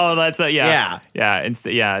stuff. Oh, that's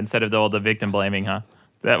instead of the victim blaming, huh?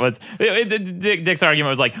 That was Dick's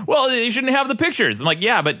argument was like, well, they shouldn't have the pictures. I'm like,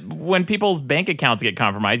 yeah, but when people's bank accounts get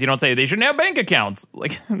compromised, you don't say they shouldn't have bank accounts.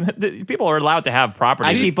 Like, people are allowed to have property.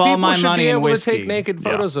 I keep all my money in whiskey. People should be able to take naked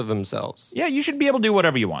photos of themselves. Yeah, you should be able to do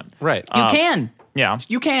whatever you want. Right. You can. Yeah.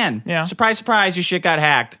 You can. Yeah. Surprise, surprise, your shit got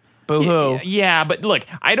hacked. Boo-hoo. Yeah, but look,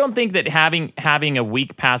 I don't think that having a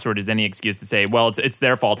weak password is any excuse to say, well, it's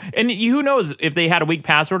their fault. And who knows if they had a weak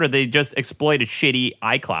password or they just exploit a shitty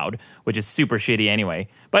iCloud, which is super shitty anyway.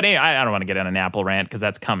 But anyway, I don't want to get on an Apple rant because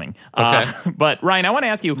that's coming. Okay. But Ryan, I want to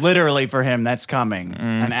ask you. Literally for him, that's coming.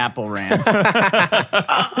 An Apple rant.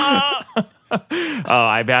 Oh,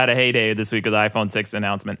 I've had a heyday this week with the iPhone 6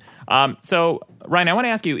 announcement. So, Ryan, I want to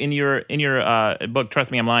ask you in your book,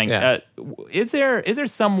 Trust Me, I'm Lying. Yeah. Is there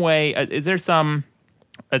some way? Is there some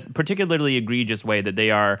particularly egregious way that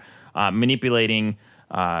they are manipulating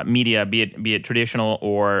media, be it traditional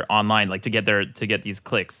or online, like to get these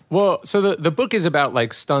clicks? Well, so the book is about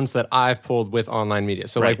like stunts that I've pulled with online media.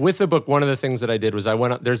 So like with the book, one of the things that I did was I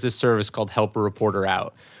went up, there's this service called Help a Reporter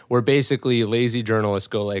Out, where basically lazy journalists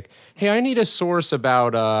go like, hey, I need a source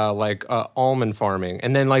about almond farming.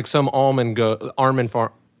 And then like some almond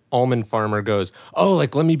farm almond farmer goes, oh,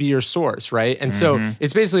 like, let me be your source, right? And so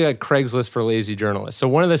it's basically like Craigslist for lazy journalists. So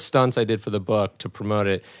one of the stunts I did for the book to promote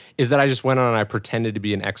it is that I just went on and I pretended to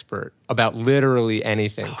be an expert about literally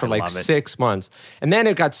anything for like 6 months. And then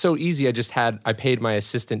it got so easy, I paid my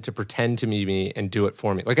assistant to pretend to be me and do it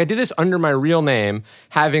for me. Like, I did this under my real name,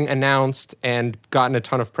 having announced and gotten a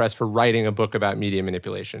ton of press for writing a book about media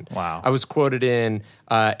manipulation. Wow. I was quoted in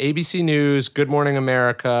ABC News, Good Morning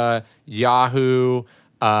America, Yahoo.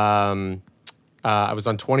 I was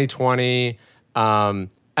on 2020.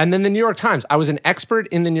 And then the New York Times. I was an expert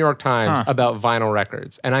in the New York Times about vinyl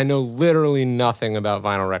records. And I know literally nothing about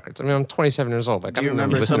vinyl records. I mean, I'm 27 years old. Like, I don't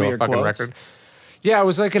remember listening to a fucking record. Yeah, I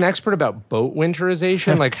was like an expert about boat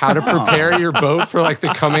winterization, like how to prepare your boat for like the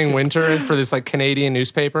coming winter for this like Canadian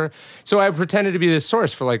newspaper. So I pretended to be this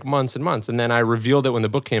source for like months and months. And then I revealed it when the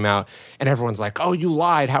book came out and everyone's like, oh, you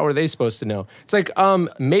lied. How are they supposed to know? It's like,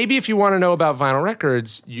 maybe if you want to know about vinyl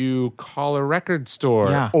records, you call a record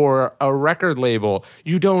store or a record label.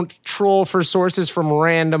 You don't troll for sources from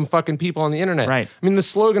random fucking people on the internet. Right. I mean, the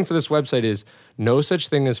slogan for this website is no such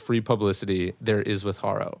thing as free publicity. There is with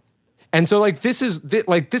Haro. And so, like, this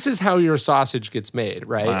is how your sausage gets made,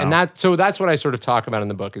 right? Wow. And that's what I sort of talk about in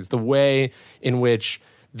the book, is the way in which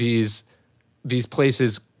these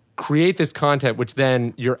places create this content, which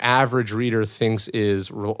then your average reader thinks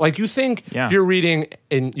is real. Like, you think if you're reading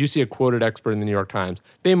and you see a quoted expert in the New York Times,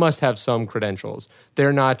 they must have some credentials.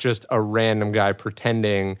 They're not just a random guy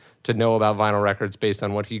pretending to know about vinyl records based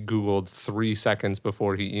on what he Googled 3 seconds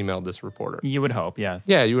before he emailed this reporter. You would hope, yes.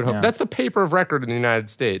 Yeah, you would hope. That's the paper of record in the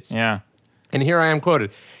United States. Yeah. And here I am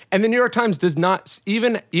quoted. And the New York Times does not,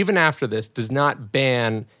 even after this, does not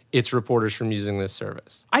ban its reporters from using this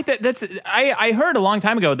service. I heard a long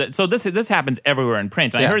time ago that, so this happens everywhere in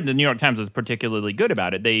print. I heard the New York Times was particularly good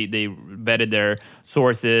about it. They vetted their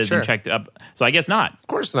sources and checked up. So I guess not. Of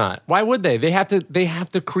course not. Why would they? They have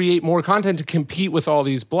to create more content to compete with all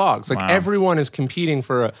these blogs. Like, everyone is competing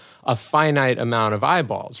for a finite amount of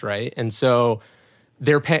eyeballs, right? And so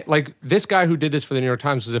they're like, this guy who did this for the New York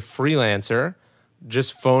Times was a freelancer,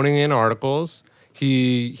 just phoning in articles.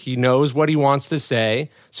 He knows what he wants to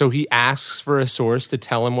say, so he asks for a source to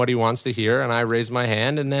tell him what he wants to hear, and I raise my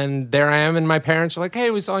hand, and then there I am, and my parents are like,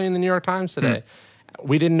 hey, we saw you in the New York Times today.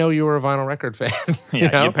 We didn't know you were a vinyl record fan.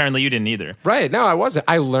 Apparently you didn't either. Right. No, I wasn't.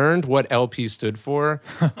 I learned what LP stood for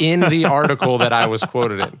in the article that I was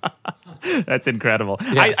quoted in. That's incredible.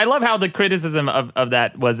 Yeah. I love how the criticism of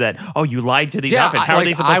that was that, oh, you lied to these outfits. How are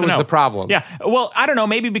they supposed to know? I was the problem. Yeah. Well, I don't know.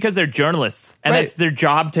 Maybe because they're journalists and it's their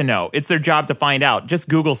job to know. It's their job to find out. Just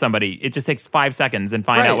Google somebody. It just takes 5 seconds and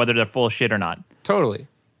find out whether they're full of shit or not. Totally.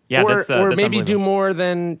 Yeah. Or maybe do more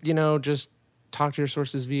than, just talk to your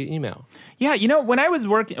sources via email. Yeah, when I was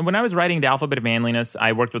writing The Alphabet of Manliness,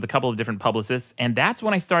 I worked with a couple of different publicists, and that's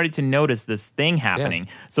when I started to notice this thing happening.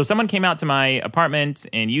 Yeah. So someone came out to my apartment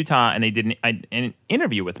in Utah, and they did an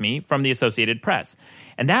interview with me from the Associated Press.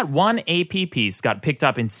 And that one AP piece got picked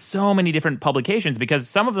up in so many different publications because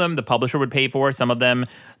some of them the publisher would pay for, some of them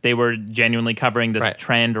they were genuinely covering this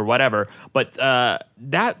trend or whatever. But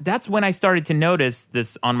that's when I started to notice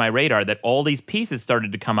this on my radar, that all these pieces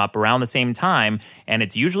started to come up around the same time, and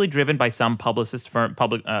it's usually driven by some publicist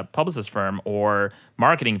firm or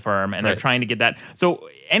marketing firm, and they're trying to get that. So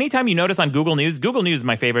anytime you notice on Google News is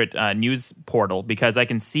my favorite news portal because I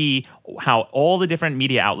can see how all the different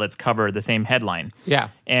media outlets cover the same headline. Yeah.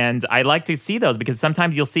 And I like to see those because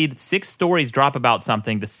sometimes you'll see 6 stories drop about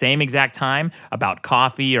something the same exact time, about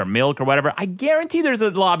coffee or milk or whatever. I guarantee there's a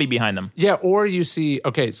lobby behind them. Yeah, or you see,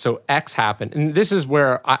 okay, so X happened. And this is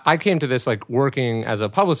where I came to this, like, working as a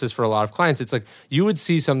publicist for a lot of clients. It's like you would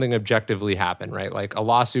see something objectively happen, right? Like a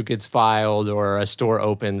lawsuit gets filed or a store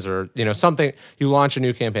opens or, something, you launch a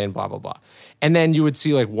new campaign, blah, blah, blah. And then you would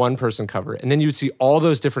see like one person cover it. And then you would see all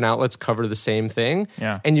those different outlets cover the same thing.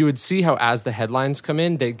 Yeah. And you would see how as the headlines come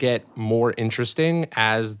in, they get more interesting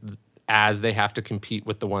as they have to compete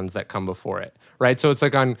with the ones that come before it, right? So it's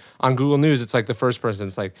like on Google News, it's like the first person,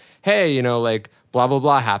 it's like, hey, like blah, blah,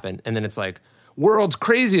 blah happened. And then it's like, world's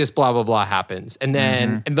craziest blah, blah, blah happens. And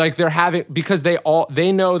then and like they're having, because they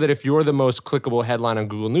know that if you're the most clickable headline on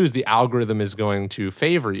Google News, the algorithm is going to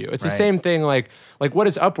favor you. It's the same thing like what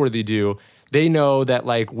does Upworthy do? They know that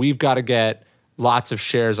like we've got to get lots of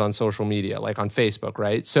shares on social media, like on Facebook,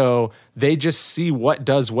 right? So they just see what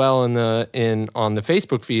does well on the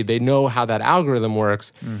Facebook feed. They know how that algorithm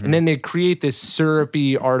works, and then they create this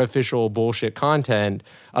syrupy, artificial bullshit content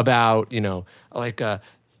about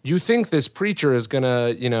you think this preacher is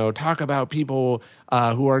gonna talk about people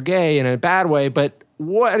who are gay in a bad way, but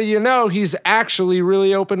what do you know? He's actually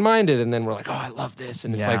really open-minded. And then we're like, oh, I love this.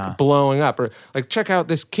 And it's like blowing up. Or like, check out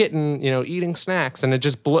this kitten, eating snacks. And it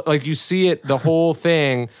just, like you see it, the whole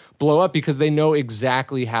thing blow up because they know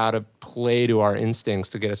exactly how to play to our instincts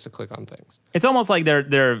to get us to click on things. It's almost like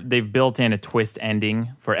they've built in a twist ending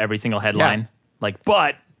for every single headline. Yeah. Like,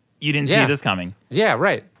 but you didn't see this coming. Yeah,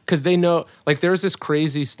 right. Because they know, like there's this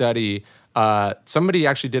crazy study. Somebody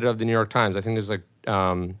actually did it of the New York Times. I think there's like,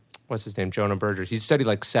 what's his name? Jonah Berger. He studied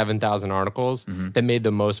like 7,000 articles that made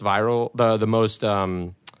the most viral, the most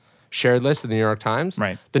shared list of the New York Times.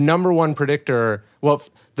 Right. The number one predictor,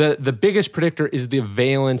 the biggest predictor is the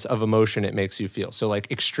valence of emotion it makes you feel. So like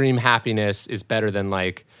extreme happiness is better than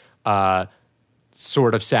like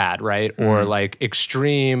sort of sad, right? Or like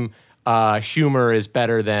extreme humor is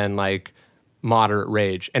better than like moderate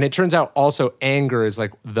rage. And it turns out also anger is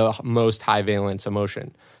like the most high valence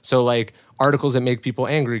emotion. So like articles that make people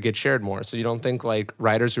angry get shared more. So you don't think like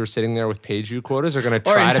writers who are sitting there with page view quotas are going to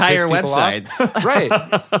try to piss people websites. off?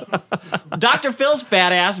 Right. Dr. Phil's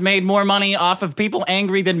fat ass made more money off of people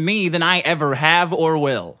angry than me than I ever have or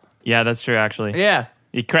will. Yeah, that's true, actually. Yeah.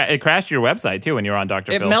 It crashed your website, too, when you were on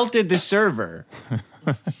Dr. Phil. It melted the server.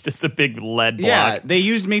 Just a big lead block. Yeah, they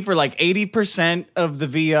used me for like 80% of the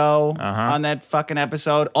VO on that fucking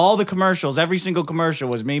episode. All the commercials, every single commercial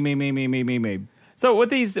was me. So with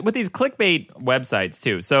these clickbait websites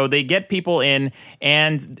too, so they get people in,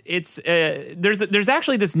 and it's there's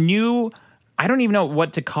actually this new, I don't even know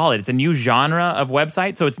what to call it. It's a new genre of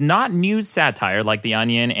website. So it's not news satire like The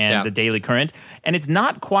Onion and The Daily Current, and it's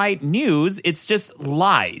not quite news. It's just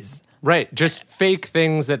lies. Right. Just fake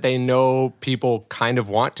things that they know people kind of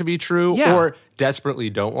want to be true or desperately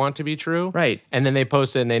don't want to be true. Right. And then they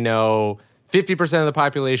post it and they know 50% of the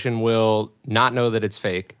population will not know that it's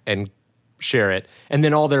fake and share it. And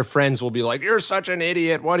then all their friends will be like, you're such an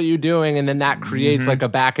idiot. What are you doing? And then that creates like a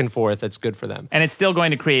back and forth that's good for them. And it's still going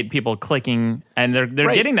to create people clicking, and they're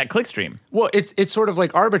getting that click stream. Well, it's sort of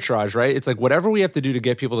like arbitrage, right? It's like whatever we have to do to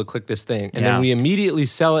get people to click this thing. And then we immediately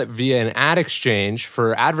sell it via an ad exchange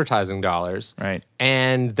for advertising dollars. Right.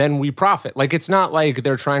 And then we profit. Like, it's not like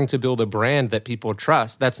they're trying to build a brand that people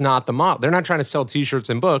trust. That's not the model. They're not trying to sell t-shirts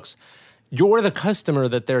and books. You're the customer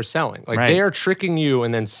that they're selling. Like they are tricking you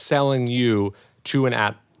and then selling you to an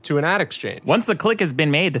ad exchange. Once the click has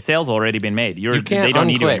been made, the sale's already been made. You can't they don't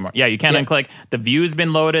need you unclick. anymore. Yeah, you can't unclick. The view's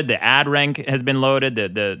been loaded. The ad rank has been loaded.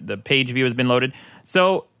 The page view has been loaded.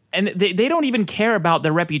 So, and they don't even care about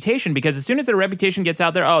their reputation, because as soon as their reputation gets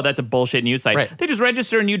out there, oh, that's a bullshit news site. Right. They just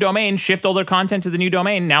register a new domain, shift all their content to the new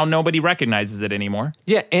domain. Now nobody recognizes it anymore.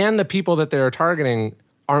 Yeah, and the people that they're targeting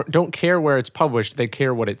don't care where it's published. They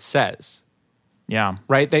care what it says. Yeah.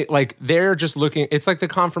 Right? They're just looking, it's like the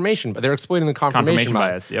confirmation, but they're exploiting the confirmation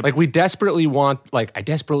bias. Yep. Like I desperately want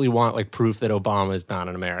like proof that Obama is not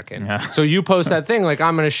an American. Yeah. So you post that thing, like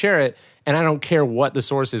I'm going to share it, and I don't care what the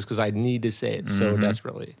source is because I need to say it so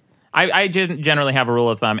desperately. I generally have a rule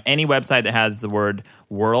of thumb. Any website that has the word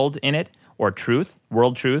world in it, or truth,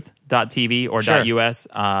 worldtruth.tv or .us,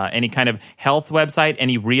 any kind of health website,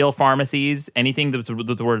 any real pharmacies, anything with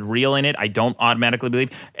the word real in it, I don't automatically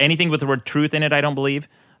believe. Anything with the word truth in it, I don't believe.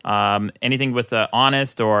 Anything with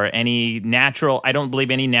honest or any natural, I don't believe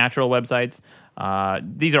any natural websites.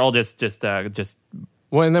 These are all just.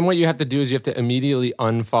 Well, and then what you have to do is you have to immediately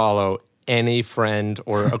unfollow any friend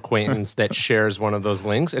or acquaintance that shares one of those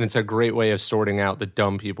links, and it's a great way of sorting out the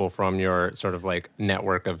dumb people from your sort of like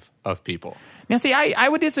network of people. Now, see, I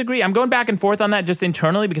would disagree. I'm going back and forth on that just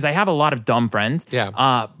internally because I have a lot of dumb friends.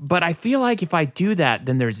 Yeah. But I feel like if I do that,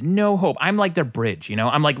 then there's no hope. I'm like their bridge, you know?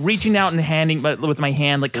 I'm like reaching out and handing with my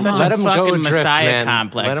hand, like, come on. Such a him fucking go drift, messiah man.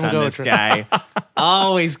 complex on this guy.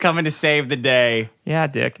 Always coming to save the day. Yeah,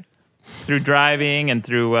 Dick. Through driving and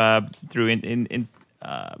through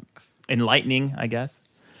enlightening, I guess.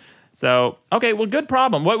 So, okay, well, good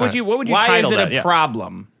problem. What would you Why title is it that? a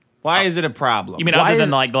problem? Why is it a problem? You mean other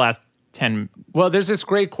than like the last 10? Well, there's this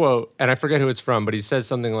great quote, and I forget who it's from, but he says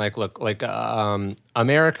something like, "Look, like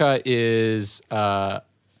America is a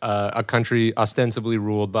country ostensibly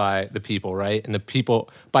ruled by the people, right? And the people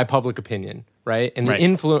by public opinion, right? And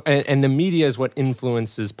the media is what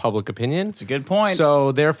influences public opinion. It's a good point.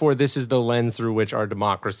 So therefore, this is the lens through which our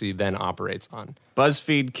democracy then operates on.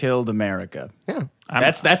 BuzzFeed killed America. Yeah.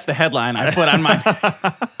 That's the headline I put on my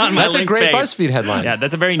That's a great BuzzFeed headline. Yeah,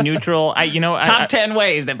 that's a very neutral. Top 10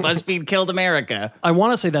 ways that BuzzFeed killed America. I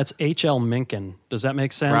want to say that's H.L. Mencken. Does that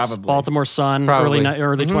make sense? Probably. Baltimore Sun, Probably.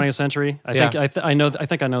 early 20th century. I think I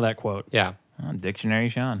know that quote. Yeah. Dictionary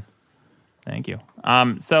Sean. Thank you.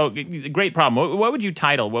 So great problem. What would you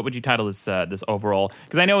title? What would you title this overall?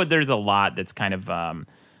 Because I know there's a lot that's kind of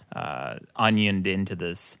onioned into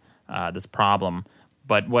this this problem.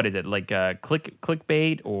 But what is it, like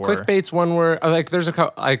clickbait or clickbait's one word. Like there's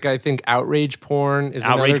I think outrage porn is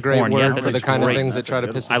another great word for the kind of things that try to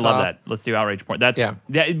piss us off. I love that. Let's do outrage porn. That's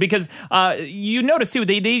because you notice too,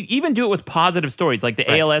 they even do it with positive stories, like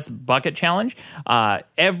the ALS bucket challenge.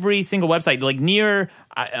 Every single website, like near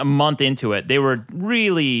a month into it, they were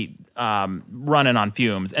really running on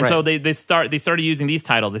fumes, and so they started using these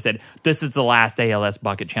titles. They said, "This is the last ALS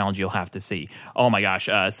bucket challenge you'll have to see." Oh my gosh,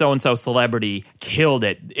 so and so celebrity killed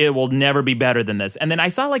it. It will never be better than this. And then I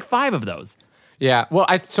saw like 5 of those. Yeah, well,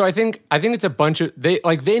 I think it's a bunch of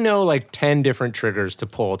they know like 10 different triggers to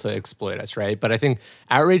pull to exploit us, right? But I think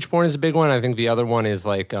outrage porn is a big one. I think the other one is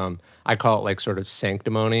like I call it like sort of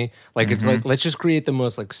sanctimony. Like it's like let's just create the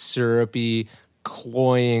most like syrupy,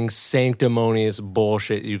 cloying, sanctimonious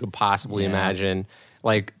bullshit you could possibly imagine.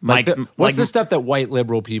 What's the stuff that white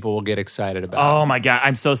liberal people will get excited about? Oh my God,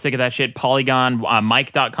 I'm so sick of that shit. Polygon,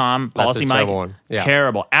 Mike.com, Policy Mike. Terrible one. Yeah.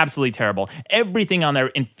 Terrible, absolutely terrible. Everything on there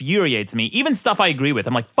infuriates me. Even stuff I agree with.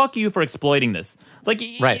 I'm like, fuck you for exploiting this. Like,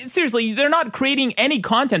 seriously, they're not creating any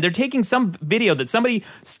content. They're taking some video that somebody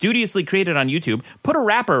studiously created on YouTube, put a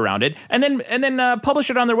wrapper around it, and then publish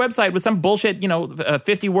it on their website with some bullshit,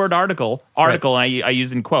 50-word article, and I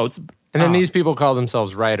use in quotes. And then these people call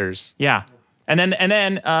themselves writers. Yeah. And then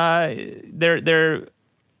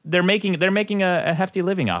they're making a hefty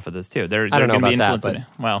living off of this too. They're I don't know going to be about influencing.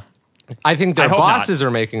 Well, I think their bosses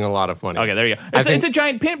are making a lot of money. Okay, there you go. It's a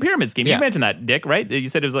giant pyramid scheme. You mentioned that, Dick, right? You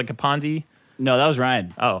said it was like a Ponzi. No, that was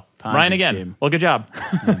Ryan. Oh, Ponzi Ryan again. scheme. Well, good job.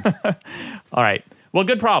 All right. Well,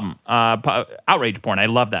 good problem. Outrage porn. I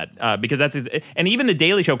love that because that's and even the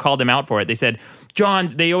Daily Show called him out for it. They said, John.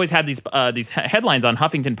 They always had these headlines on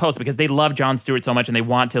Huffington Post because they love Jon Stewart so much and they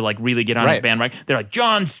want to like really get on his bandwagon. They're like,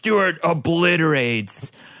 Jon Stewart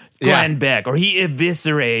obliterates Glenn Beck, or he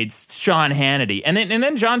eviscerates Sean Hannity, and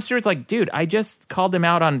then Jon Stewart's like, dude, I just called him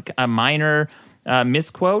out on a minor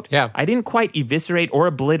misquote. Yeah. I didn't quite eviscerate or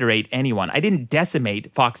obliterate anyone. I didn't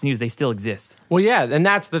decimate Fox News. They still exist. Well, yeah, and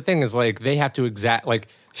that's the thing is like they have to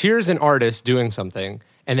here's an artist doing something,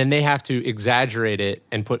 and then they have to exaggerate it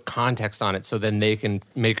and put context on it so then they can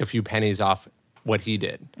make a few pennies off what he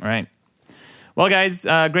did. Right. Well, guys,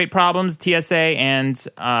 great problems, TSA and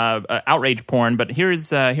outrage porn, but here's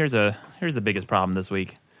the biggest problem this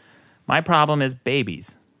week. My problem is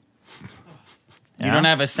babies. You don't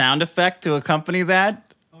have a sound effect to accompany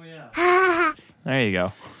that? Oh, yeah. There you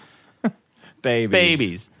go.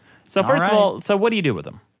 Babies. So first of all, so what do you do with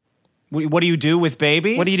them? What do you do with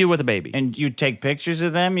babies? What do you do with a baby? And you take pictures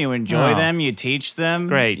of them, you enjoy them, you teach them.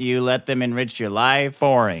 Great. You let them enrich your life.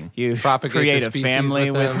 Boring. You Propagate create the a species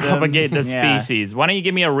family with with them. them. Propagate the species. Why don't you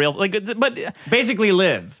give me a real but Basically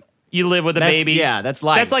live. you live with a baby. Yeah, that's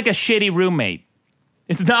life. That's like a shitty roommate.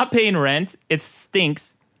 It's not paying rent. It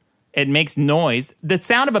stinks. It makes noise. The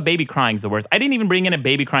sound of a baby crying is the worst. I didn't even bring in a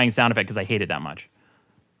baby crying sound effect because I hate it that much.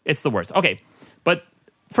 It's the worst. Okay, but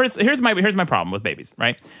first, here's my problem with babies,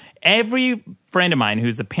 right? Every friend of mine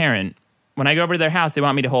who's a parent, when I go over to their house, they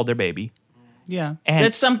want me to hold their baby. Yeah. And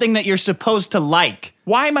that's something that you're supposed to like.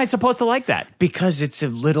 Why am I supposed to like that? Because it's a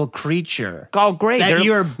little creature. Oh, great.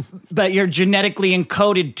 That you're genetically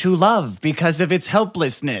encoded to love because of its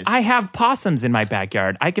helplessness. I have possums in my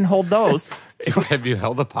backyard. I can hold those. Have you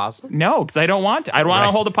held a possum? No, because I don't want to. I don't want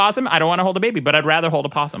to hold a possum. I don't want to hold a baby, but I'd rather hold a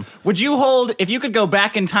possum. Would you hold, if you could go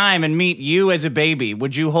back in time and meet you as a baby,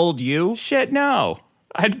 would you hold you? Shit, no.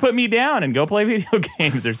 I'd put me down and go play video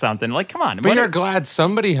games or something. Like, come on. But you're glad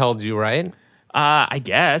somebody held you, right? I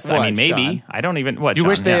guess. I What, mean, maybe. Sean? I don't even. What? You Sean?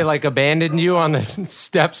 wish they Yeah. abandoned you on the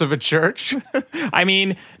steps of a church? I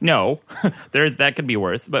mean, no. That could be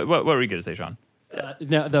worse. But what were you going to say, Sean?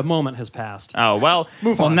 No, the moment has passed. Oh, well.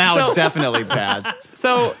 Well, now So- it's definitely passed.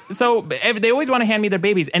 So they always want to hand me their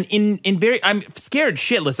babies, and I'm scared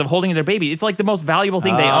shitless of holding their baby. It's like the most valuable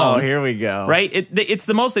thing they Oh, own. here we go. Right? It's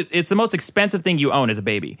the most expensive thing you own as a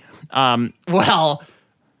baby. Well,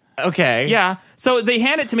 okay. Yeah. So they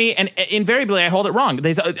hand it to me, and invariably I hold it wrong.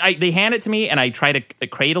 They hand it to me, and I try to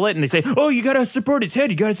cradle it, and they say, "Oh, you gotta support its head.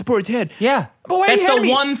 You gotta support its head." Yeah. But why are That's you the handing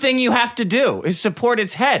me- one thing you have to do is support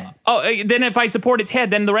its head. Oh, then if I support its head,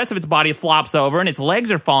 then the rest of its body flops over, and its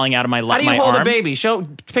legs are falling out of my How do you my hold arms. a baby?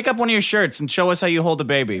 Pick up one of your shirts and show us how you hold a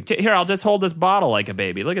baby. Here, I'll just hold this bottle like a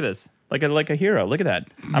baby. Look at this, like a hero. Look at that.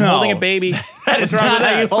 I'm No. holding a baby. That's not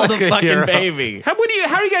how you hold a fucking baby. How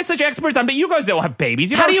are you guys such experts on? But you guys don't have babies.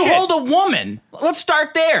 You How know do you shit. hold a woman? let's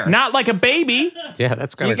start there. Not like a baby. Yeah,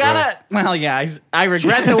 that's kind You of gross. gotta, well, yeah, I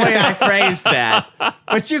regret the way I phrased that.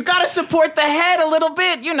 But you gotta support the head a little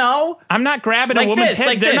bit, you know. I'm not grabbing a Like woman's this, head.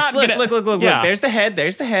 like They're this. not Look, gonna, look. Yeah. There's the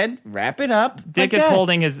head. Wrap it up. Dick like is that.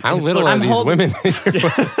 holding his. How his little sort are of- these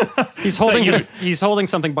holding- women? He's holding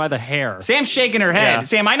something by the hair. Sam's shaking her head. Yeah.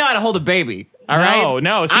 Sam, I know how to hold a baby. All right?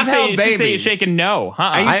 No, I've she's held saying babies. shaking no. Huh?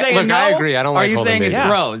 Are you saying look, no? I agree. I don't Or like Are you holding saying it's babies.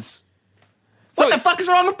 gross? What the fuck is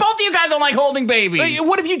wrong with both of you guys? Don't like holding babies.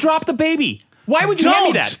 What if you drop the baby? Why would you hand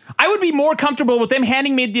me Don't. that? I would be more comfortable with them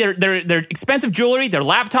handing me their expensive jewelry, their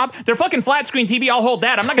laptop, their fucking flat screen TV. I'll hold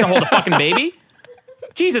that. I'm not going to hold a fucking baby.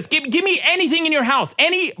 Jesus, give me anything in your house,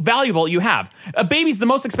 any valuable you have. A baby's the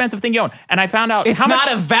most expensive thing you own. And I found out It's how not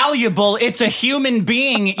much. a valuable. It's a human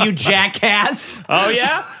being, you jackass. Oh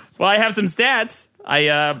yeah. Well, I have some stats. I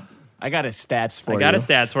got a stats for got a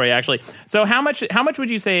stats for you actually. So how much would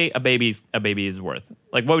you say a baby is worth?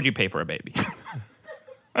 Like, what would you pay for a baby?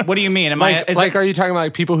 What do you mean? Am Like, I? are you talking about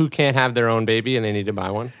like people who can't have their own baby and they need to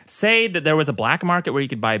buy one? Say that there was a black market where you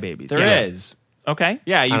could buy babies. There is. Okay.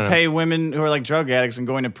 Yeah, you don't know. pay women who are like drug addicts and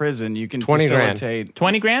going to prison. You can 20 grand. facilitate.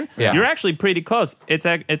 20 grand? Yeah. You're actually pretty close. It's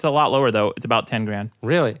a lot lower though. It's about 10 grand.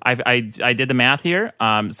 Really? I did the math here.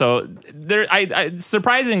 So there, I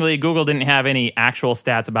surprisingly, Google didn't have any actual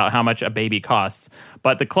stats about how much a baby costs.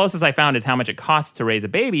 But the closest I found is how much it costs to raise a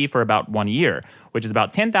baby for about 1 year, which is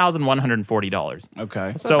about $10,140.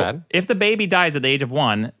 Okay. So bad. if the baby dies at the age of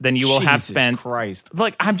 1, then you will have Jesus spent. Christ.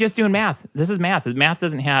 Look, I'm just doing math. This is math. Math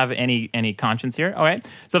doesn't have any conscience here. All right.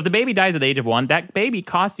 So if the baby dies at the age of 1, that baby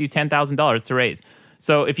costs you $10,000 to raise.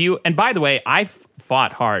 So if you, and by the way, I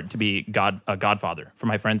fought hard to be a godfather for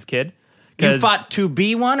my friend's kid. You fought to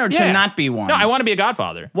be one or to not be one? No, I want to be a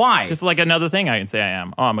godfather. Why? Just like another thing I can say I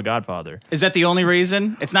am. Oh, I'm a godfather. Is that the only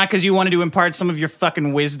reason? It's not because you wanted to impart some of your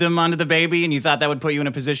fucking wisdom onto the baby and you thought that would put you in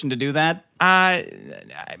a position to do that?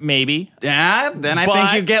 Maybe. Yeah, then I think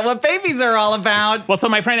But- you get what babies are all about. Well, so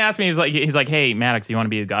my friend asked me, he's like, hey, Maddox, you want to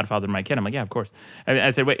be the godfather of my kid? I'm like, yeah, of course. I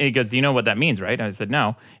said, wait, and he goes, do you know what that means, right? And I said,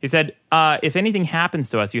 no. He said, if anything happens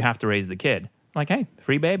to us, you have to raise the kid. I'm like, hey,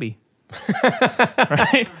 free baby.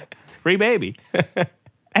 Right? Free baby.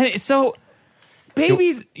 And so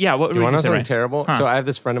babies, yeah, what You were want to know say, something Ryan? terrible? Huh. So I have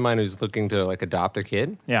this friend of mine who's looking to like adopt a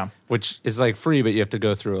kid. Yeah. Which is like free, but you have to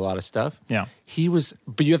go through a lot of stuff. Yeah.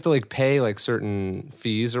 But you have to like pay like certain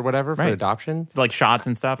fees or whatever for Right. adoption. Like shots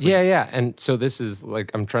and stuff? Yeah. And so this is like,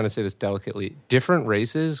 I'm trying to say this delicately. Different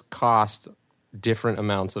races cost different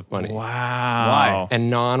amounts of money. Wow. And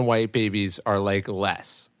non-white babies are like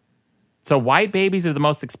less. So white babies are the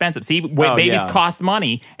most expensive. See, babies yeah. cost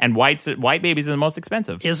money, and white babies are the most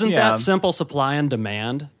expensive. Isn't Yeah. that simple supply and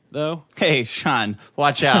demand, though? Hey, Sean,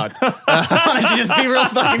 watch out. Why don't you just be real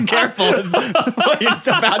fucking careful with what you're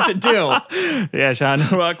about to do? Yeah, Sean,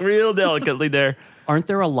 walk real delicately there. Aren't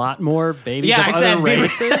there a lot more babies Yeah, of I other said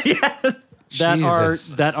races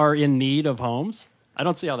Jesus. that are in need of homes? I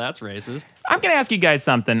don't see how that's racist. I'm going to ask you guys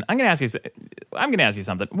something. I'm going to ask you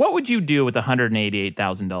something. What would you do with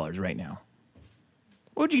 $188,000 right now?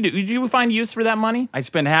 What would you do? Would you find use for that money? I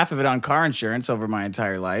spent half of it on car insurance over my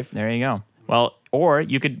entire life. There you go. Well, or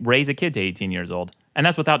you could raise a kid to 18 years old, and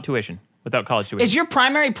that's without tuition, without college tuition. Is your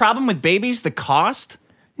primary problem with babies the cost?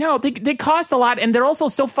 No, they cost a lot, and they're also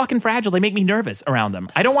so fucking fragile. They make me nervous around them.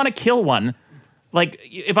 I don't want to kill one. Like,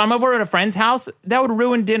 if I'm over at a friend's house, that would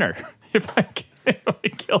ruin dinner. If I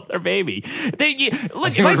kill their baby.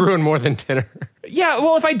 Look, It would ruin more than dinner. yeah,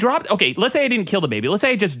 well, if I dropped... Okay, let's say I didn't kill the baby. Let's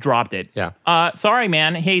say I just dropped it. Yeah. Sorry,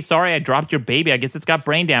 man. Hey, sorry I dropped your baby. I guess it's got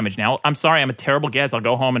brain damage now. I'm sorry. I'm a terrible guest. I'll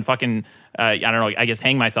go home and fucking... I don't know. I guess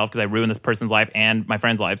hang myself because I ruined this person's life and my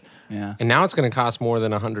friends' lives. Yeah. And now it's going to cost more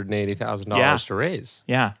than $180,000 Yeah. to raise.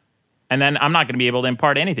 Yeah. And then I'm not going to be able to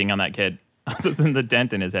impart anything on that kid other than the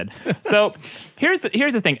dent in his head. So here's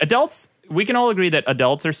the thing. Adults, we can all agree that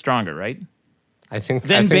adults are stronger, right? I think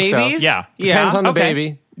Then I think so. babies? Yeah. Depends on the Okay.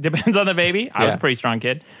 baby. Depends on the baby. I was Yeah. a pretty strong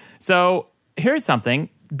kid. So here's something.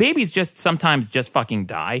 Babies sometimes just fucking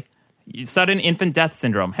die. Sudden infant death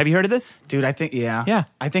syndrome. Have you heard of this? Dude, I think, yeah. Yeah.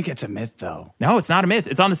 I think it's a myth, though. No, it's not a myth.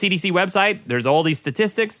 It's on the CDC website. There's all these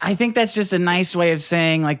statistics. I think that's just a nice way of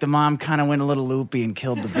saying, like, the mom kind of went a little loopy and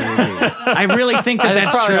killed the baby. I really think There's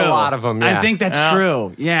that's probably true. a lot of 'em, yeah. I think that's Yeah.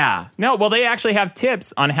 true. Yeah. No, well, they actually have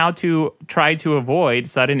tips on how to try to avoid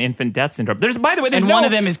sudden infant death syndrome. By the way, And one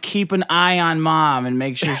of them is keep an eye on mom and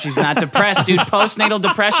make sure she's not depressed. Dude, postnatal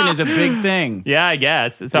depression is a big thing. Yeah, I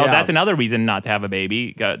guess. So Yeah. that's another reason not to have a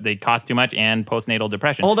baby. They cost too much and postnatal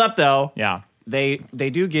depression. Hold up, though. Yeah. They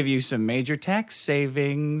do give you some major tax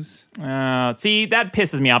savings. See, that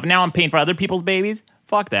pisses me off. Now I'm paying for other people's babies.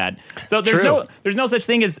 Fuck that. So there's True. no such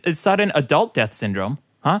thing as sudden adult death syndrome.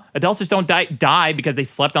 Huh? Adults just don't die because they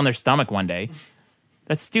slept on their stomach one day.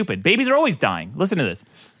 That's stupid. Babies are always dying. Listen to this.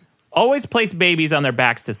 Always place babies on their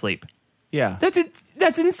backs to sleep. Yeah.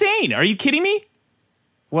 That's insane. Are you kidding me?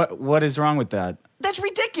 What is wrong with that? That's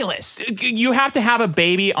ridiculous. You have to have a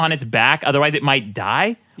baby on its back, otherwise it might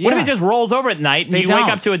die. What if Yeah. it just rolls over at night and you wake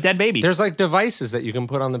up to a dead baby? There's like devices that you can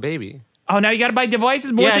put on the baby. Oh, now you got to buy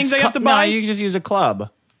devices? More things I have to buy? No, you can just use a club.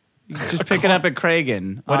 You can just pick it up at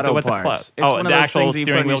Craigan. What's Auto a club? Parts. It's Oh, one the of those actual things that you put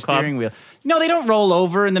steering on your wheel club? steering wheel. No, they don't roll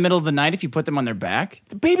over in the middle of the night if you put them on their back.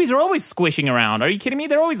 Babies are always squishing around. Are you kidding me?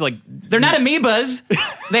 They're always like... They're not amoebas.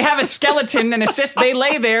 They have a skeleton and a cyst. They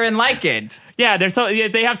lay there and like it. Yeah,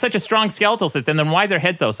 they have such a strong skeletal system, then why is their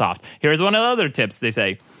head so soft? Here's one of the other tips they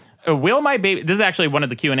say. Will my baby... This is actually one of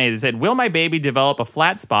the Q&As. They said, will my baby develop a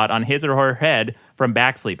flat spot on his or her head from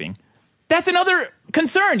back sleeping? That's another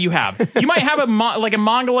concern you have. You might have a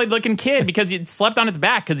mongoloid-looking kid because you slept on its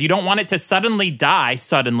back because you don't want it to suddenly die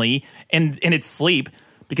in its sleep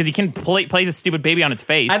because you can place a stupid baby on its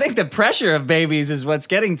face. I think the pressure of babies is what's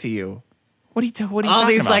getting to you. What are you All talking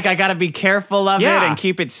these, about? I got to be careful of it and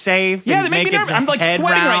keep it safe. Yeah, and they make me its nervous. I'm like head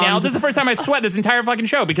sweating right now. round. This is the first time I sweat this entire fucking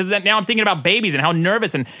show because now I'm thinking about babies and how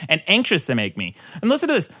nervous and anxious they make me. And listen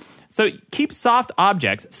to this. So keep soft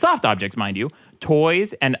objects, mind you,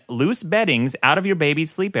 toys and loose beddings out of your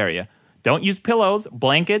baby's sleep area. Don't use pillows,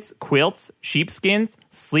 blankets, quilts, sheepskins,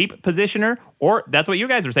 sleep positioner, or that's what you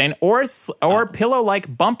guys are saying, or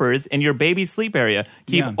pillow-like bumpers in your baby's sleep area.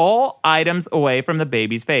 Keep all items away from the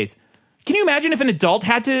baby's face. Can you imagine if an adult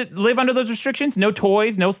had to live under those restrictions? No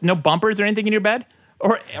toys, no bumpers or anything in your bed?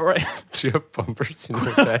 Or Do you have bumpers in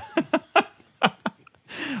your bed?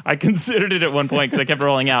 I considered it at one point because I kept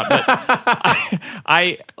rolling out.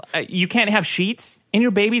 But you can't have sheets in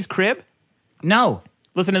your baby's crib? No.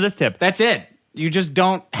 Listen to this tip. That's it. You just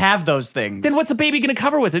don't have those things. Then what's a baby going to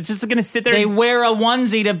cover with? It's just going to sit there. They wear a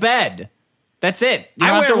onesie to bed. That's it. You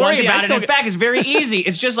don't have to worry about it. In fact, it's very easy.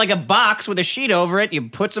 It's just like a box with a sheet over it. You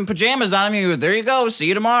put some pajamas on them. There you go. See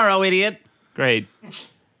you tomorrow, idiot. Great.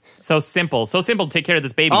 So simple. So simple to take care of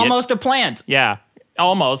this baby. Almost a plant. Yeah.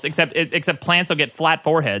 Almost. Except plants will get flat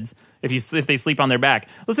foreheads if they sleep on their back.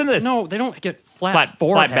 Listen to this. No, they don't get flat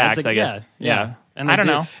foreheads. Backs, I guess. Yeah. And I don't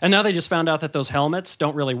know. And now they just found out that those helmets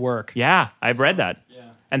don't really work. Yeah, I've read that. Yeah.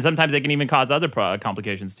 And sometimes they can even cause other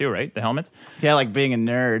complications too, right? The helmets. Yeah, like being a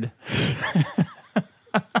nerd.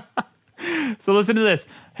 So listen to this.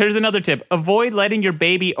 Here's another tip. Avoid letting your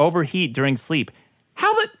baby overheat during sleep.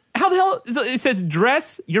 How the hell? It says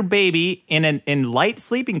dress your baby in light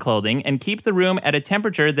sleeping clothing and keep the room at a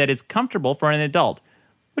temperature that is comfortable for an adult.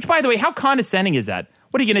 Which, by the way, how condescending is that?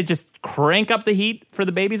 What, are you going to just crank up the heat for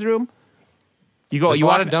the baby's room? There's a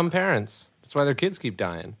lot of dumb parents. That's why their kids keep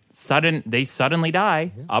dying. They suddenly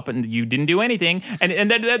die up and you didn't do anything.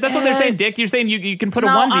 And that's what they're saying, Dick. You're saying you can put a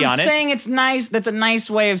onesie on it. I'm saying it's nice. That's a nice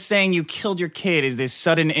way of saying you killed your kid is this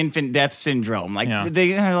sudden infant death syndrome. Like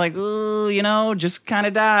they're like, ooh, just kind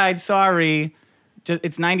of died. Sorry.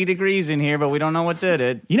 It's 90 degrees in here, but we don't know what did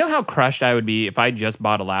it. You know how crushed I would be if I just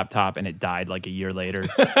bought a laptop and it died like a year later?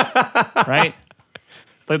 Right?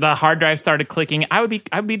 Like the hard drive started clicking. I would be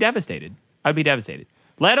devastated. I'd be devastated.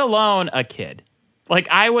 Let alone a kid. Like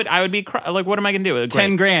I would be like, what am I gonna do?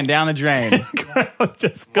 $10 grand down the drain.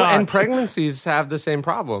 Just gone. And pregnancies have the same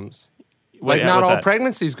problems. Like not all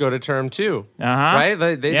pregnancies go to term too, right?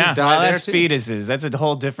 They just die there that's too. Fetuses. That's a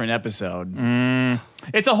whole different episode.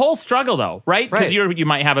 It's a whole struggle, though, right? Because you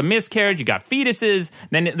might have a miscarriage, you got fetuses,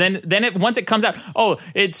 then once it comes out,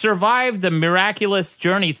 it survived the miraculous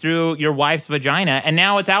journey through your wife's vagina, and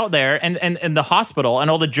now it's out there, and the hospital, and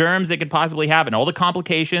all the germs it could possibly have, and all the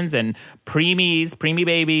complications, and preemie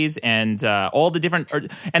babies, and all the different,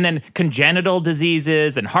 and then congenital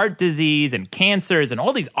diseases, and heart disease, and cancers, and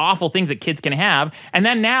all these awful things that kids can have, and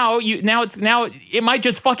then now it might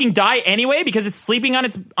just fucking die anyway because it's sleeping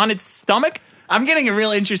on its stomach. I'm getting a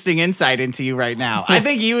real interesting insight into you right now. I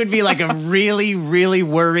think you would be like a really, really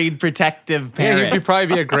worried, protective parent. Yeah, you'd probably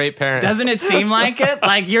be a great parent. Doesn't it seem like it?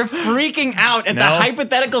 Like you're freaking out at the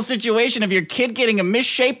hypothetical situation of your kid getting a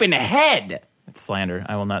misshapen head. It's slander.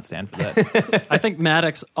 I will not stand for that. I think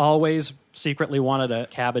Maddox always secretly wanted a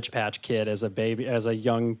Cabbage Patch Kid as a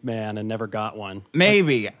young man and never got one.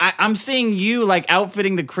 Maybe. I'm seeing you like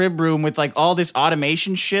outfitting the crib room with like all this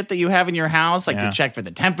automation shit that you have in your house, like to check for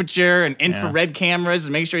the temperature and infrared cameras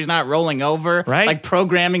and make sure he's not rolling over. Right. Like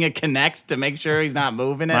programming a Kinect to make sure he's not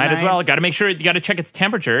moving at night. As well. Got to make sure, you got to check its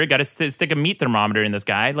temperature. Got to stick a meat thermometer in this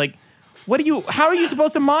guy. Like, how are you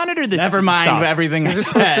supposed to monitor this Never mind stuff? Everything I You're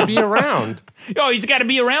supposed to be around. You just got to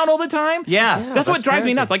be around all the time? Yeah. That's what drives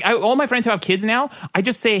me nuts. Like all my friends who have kids now, I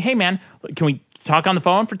just say, hey man, can talk on the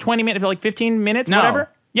phone for 20 minutes, for like 15 minutes, No. whatever?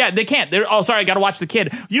 Yeah, they can't. Sorry, I got to watch the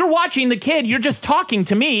kid. You're watching the kid. You're just talking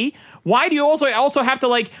to me. Why do you also have to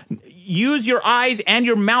like use your eyes and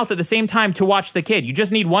your mouth at the same time to watch the kid? You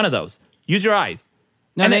just need one of those. Use your eyes.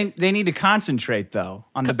 No, And they need to concentrate, though,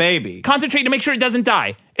 on the baby. Concentrate to make sure it doesn't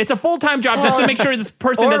die. It's a full-time job just to make sure this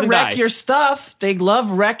person Or doesn't die. wreck your stuff. They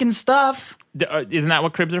love wrecking stuff. Isn't that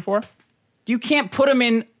what cribs are for? You can't put them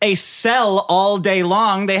in a cell all day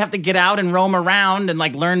long. They have to get out and roam around and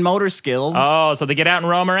like learn motor skills. Oh, so they get out and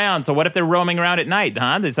roam around. So what if they're roaming around at night,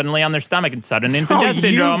 huh? They're suddenly on their stomach and sudden infant death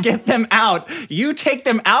syndrome. You get them out. You take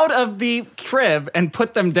them out of the crib and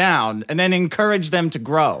put them down and then encourage them to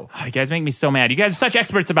grow. Oh, you guys make me so mad. You guys are such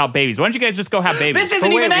experts about babies. Why don't you guys just go have babies? This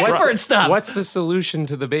isn't even expert stuff. What's the solution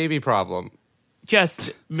to the baby problem?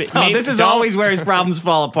 Just this is always where his problems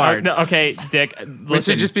fall apart. Okay, Dick. Which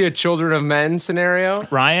Listen, should just be a children of men scenario?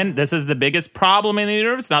 Ryan, this is the biggest problem in the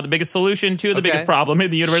universe, not the biggest solution to the biggest problem in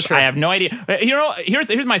the universe. Sure. I have no idea.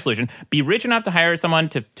 Here's my solution. Be rich enough to hire someone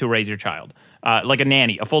to raise your child. Like a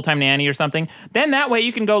nanny, a full-time nanny or something. Then that way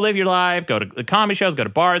you can go live your life, go to the comedy shows, go to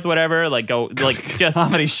bars, whatever. Like just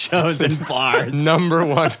Comedy shows and bars. Number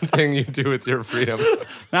one thing you do with your freedom.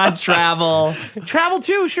 Not travel. travel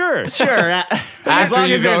too, sure. Sure. As After long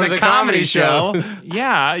you as go there's to a the comedy show.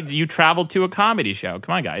 Yeah, you travel to a comedy show.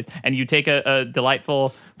 Come on, guys. And you take a delightful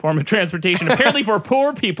form of transportation, apparently for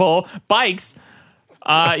poor people, bikes.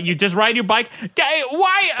 You just ride your bike.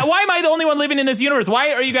 Why am I the only one living in this universe? Why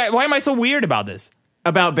am I so weird about this?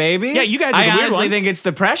 About babies? Yeah, you guys are I the weird honestly ones. think it's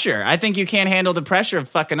the pressure. I think you can't handle the pressure of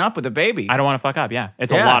fucking up with a baby. I don't want to fuck up. Yeah,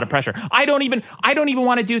 it's a Yeah. lot of pressure. I don't even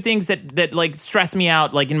want to do things that like stress me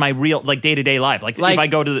out, like in my real like day-to-day life. Like if I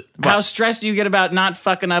go to the How stressed do you get about not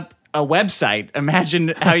fucking up a website?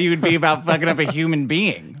 Imagine how you would be about fucking up a human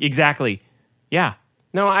being. exactly. Yeah.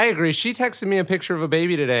 No, I agree. She texted me a picture of a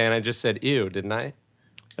baby today, and I just said, ew, didn't I?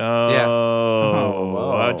 Oh,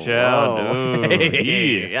 watch out. Ooh,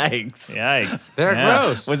 Yikes. Yikes. They're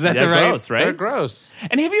gross. Was that They're the right? gross, right? They're gross.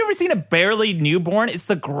 And have you ever seen a barely newborn? It's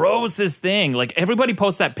the grossest thing. Like everybody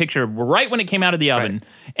posts that picture right when it came out of the oven,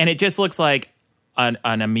 and it just looks like an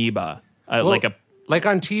amoeba, Like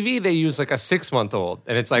on TV, they use like a 6-month-old,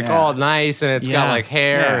 and it's like Yeah. all nice, and it's got Yeah. like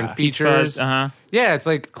hair Yeah. and Peach features. fuzz, uh-huh. Yeah, it's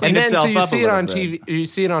like, Cleaned and then so itself you up a see it on little TV, you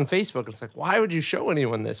see it on Facebook. It's like, why would you show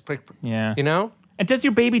anyone this? Yeah. You know? And does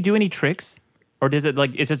your baby do any tricks, or does it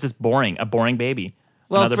like is it just boring? A boring baby.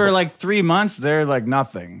 Well, Another for like 3 months, they're like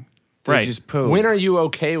nothing. They Right. just poo. When are you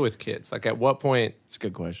okay with kids? Like, at what point? That's a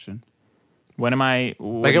good question. When am I?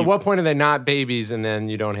 Like, at what point are they not babies, and then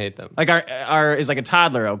you don't hate them? Like, is like a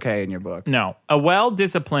toddler okay in your book? No, a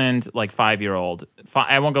well-disciplined like 5-year-old.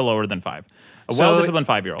 I won't go lower than 5. A So well-disciplined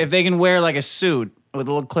 5-year-old. If they can wear like a suit with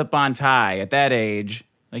a little clip-on tie at that age,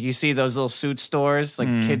 like you see those little suit stores, like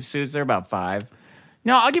kids' suits, they're about 5.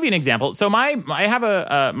 No, I'll give you an example. So my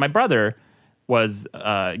brother was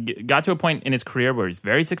got to a point in his career where he's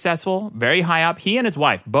very successful, very high up. He and his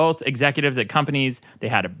wife, both executives at companies. They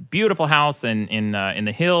had a beautiful house in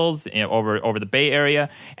the hills over the Bay Area,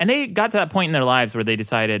 and they got to that point in their lives where they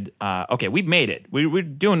decided, okay, we've made it. We're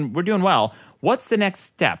doing well. What's the next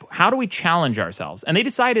step? How do we challenge ourselves? And they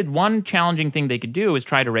decided one challenging thing they could do is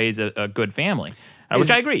try to raise a good family. Which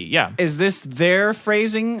I agree, yeah. Is this their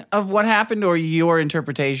phrasing of what happened or your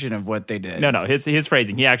interpretation of what they did? No, his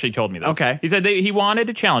phrasing. He actually told me this. Okay. He said he wanted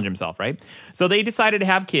to challenge himself, right? So they decided to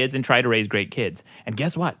have kids and try to raise great kids. And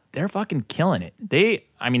guess what? They're fucking killing it.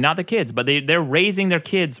 Not the kids, but they're raising their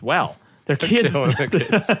kids well. Their kids.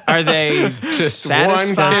 Are they Just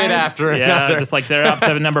satisfied? one kid after Yeah, another. just like they're up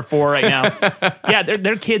to number 4 right now. Yeah,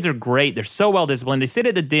 their kids are great. They're so well disciplined. They sit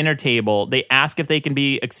at the dinner table. They ask if they can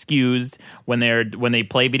be excused when they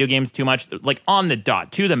play video games too much. Like on the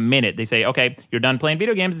dot, to the minute. They say, "Okay, you're done playing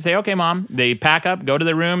video games." They say, "Okay, mom." They pack up, go to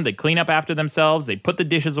their room. They clean up after themselves. They put the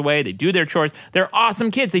dishes away. They do their chores. They're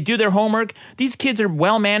awesome kids. They do their homework. These kids are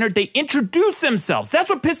well mannered. They introduce themselves. That's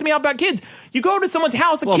what pisses me off about kids. You go to someone's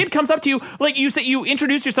house, a kid comes up to you, like you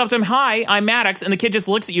introduce yourself to him. "Hi, I'm Maddox," and the kid just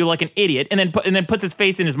looks at you like an idiot, and then puts his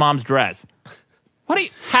face in his mom's dress. What do you?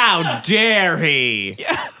 How dare he?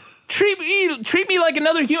 Yeah, treat me like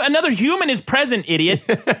another human is present, idiot.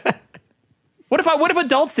 What if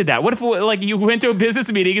adults did that? What if like you went to a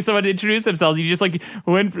business meeting and someone introduced themselves, you just like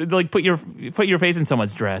went like put your face in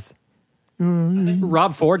someone's dress?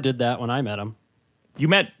 Rob Ford did that when I met him. You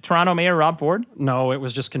met Toronto Mayor Rob Ford? No, it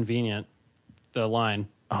was just convenient. The line.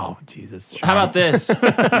 Oh, Jesus. How about this,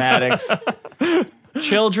 Maddox?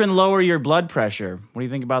 Children lower your blood pressure. What do you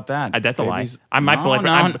think about that? That's a lie. Babies- My no, blood.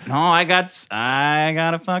 no, I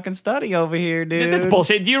got a fucking study over here, dude. That's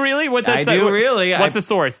bullshit. Do you really? What's that? I do really. What's the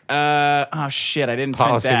source? Oh shit, I didn't print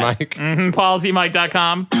Policy that. Mike.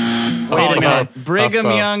 PolicyMike.com. Wait a minute. Brigham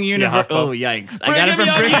HuffPo. Young University. HuffPo. Oh yikes! I got it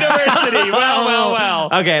Brigham from Young University. Well.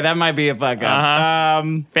 Okay, that might be a fuck up.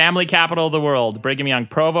 Family capital of the world. Brigham Young,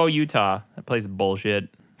 Provo, Utah. That place is bullshit.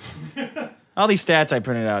 All these stats I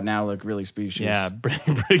printed out now look really specious. Yeah,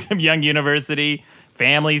 Brigham Young University,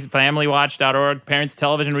 familywatch.org, Parents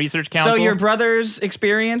Television Research Council. So your brother's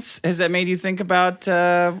experience, has that made you think about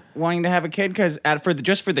wanting to have a kid? Because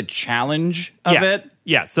just for the challenge of yes. it?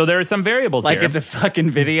 Yeah, so there are some variables Like here. it's a fucking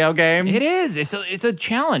video game? It is. It's a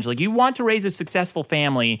challenge. Like, you want to raise a successful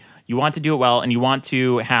family, you want to do it well, and you want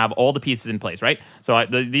to have all the pieces in place, right? So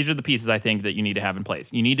these are the pieces I think that you need to have in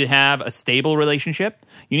place. You need to have a stable relationship.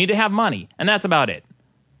 You need to have money, and that's about it.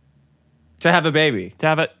 To have a baby. To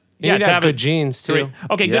have it. You need to have good genes, too.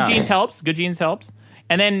 Okay, Yeah. good genes helps. Good genes helps.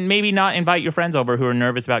 And then maybe not invite your friends over who are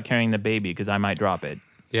nervous about carrying the baby because I might drop it.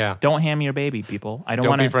 Yeah. Don't hand me your baby, people. I don't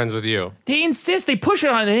Don't want be to. friends with you. They insist. They push it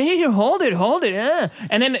on. Hey, hold it.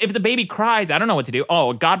 And then if the baby cries, I don't know what to do.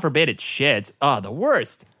 Oh, God forbid it shits. Oh, the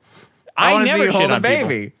worst. I want to never see you shit hold a on people.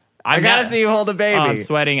 baby. I gotta see you hold a baby. Oh, I'm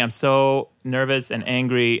sweating. I'm so nervous and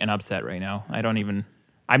angry and upset right now. I don't even.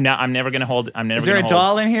 I'm never gonna hold. I'm never. Is there a gonna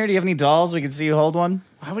doll in here? Do you have any dolls we can see you hold one?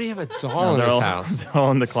 Why would he have a doll in They're his all, house? they're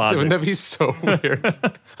all in the closet. Wouldn't that be so weird?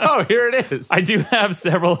 Oh, here it is. I do have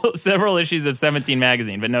several issues of 17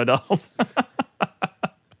 magazine, but no dolls.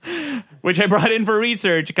 Which I brought in for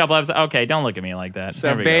research a couple episodes. Okay, don't look at me like that. So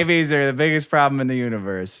There we go. babies are the biggest problem in the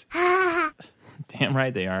universe. Damn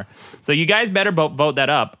right they are. So you guys better vote that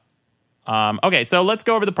up. Okay, so let's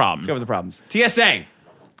go over the problems. Let's go with the problems. TSA.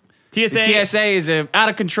 TSA. The TSA is a out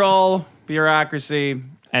of control bureaucracy.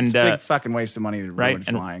 And, it's a big fucking waste of money to right? ruin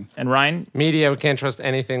flying. And Ryan? Media, we can't trust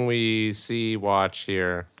anything we see, watch,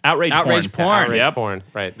 hear. Outrage porn. Outrage Yep. porn.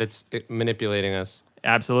 Right. That's manipulating us.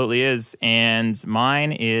 Absolutely is. And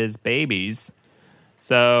mine is babies.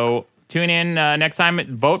 So tune in next time.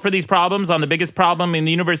 Vote for these problems on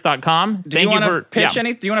thebiggestproblem.in-the-universe.com. Do you want to pitch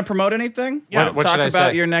anything? Do you want to promote anything? Yeah. What Talk should I about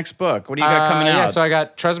say? your next book. What do you got coming out? Yeah, so I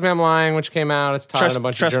got Trust Me, I'm Lying, which came out. It's taught in a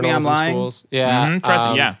bunch of Trust Me, I'm journalism Lying? schools. Yeah. Mhm, Trust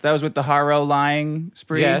me, yeah. That was with the Haro lying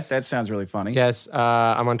spree? Yes. That sounds really funny. Yes,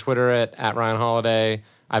 I'm on Twitter at Ryan Holiday.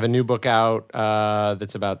 I have a new book out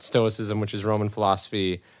that's about Stoicism, which is Roman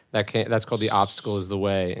philosophy. That's called The Obstacle is the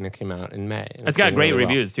Way, and it came out in May. It's got great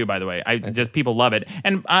reviews too, by the way. People love it,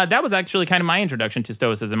 and that was actually kind of my introduction to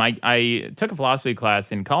Stoicism. I took a philosophy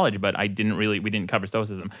class in college, but we didn't cover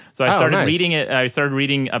Stoicism. So I started reading it. I started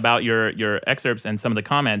reading about your excerpts and some of the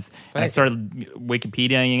comments, and I started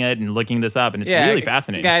Wikipediaing it and looking this up, and it's really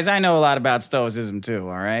fascinating. Guys, I know a lot about Stoicism too,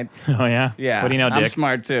 all right? Oh yeah, Yeah. What do you know, Dick? I'm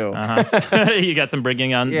smart too. You got some Brigham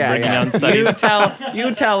Young Yeah. studies.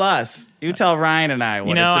 You tell us. You tell Ryan and I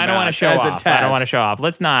what it's I don't want to show as a off. I don't want to test. show off.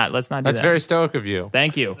 Let's not do that. That's very stoic of you.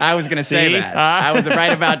 Thank you. I was going to say See? that. I was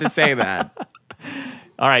right about to say that.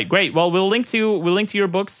 All right, great. Well, we'll link to your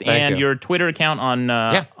books and you. your Twitter account on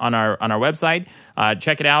our website.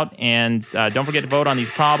 Check it out, and don't forget to vote on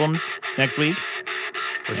these problems next week.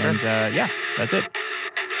 For sure. And that's it.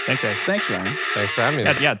 Thanks, guys. Thanks, Ryan. Thanks for having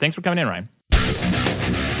me. Yeah, thanks for coming in, Ryan.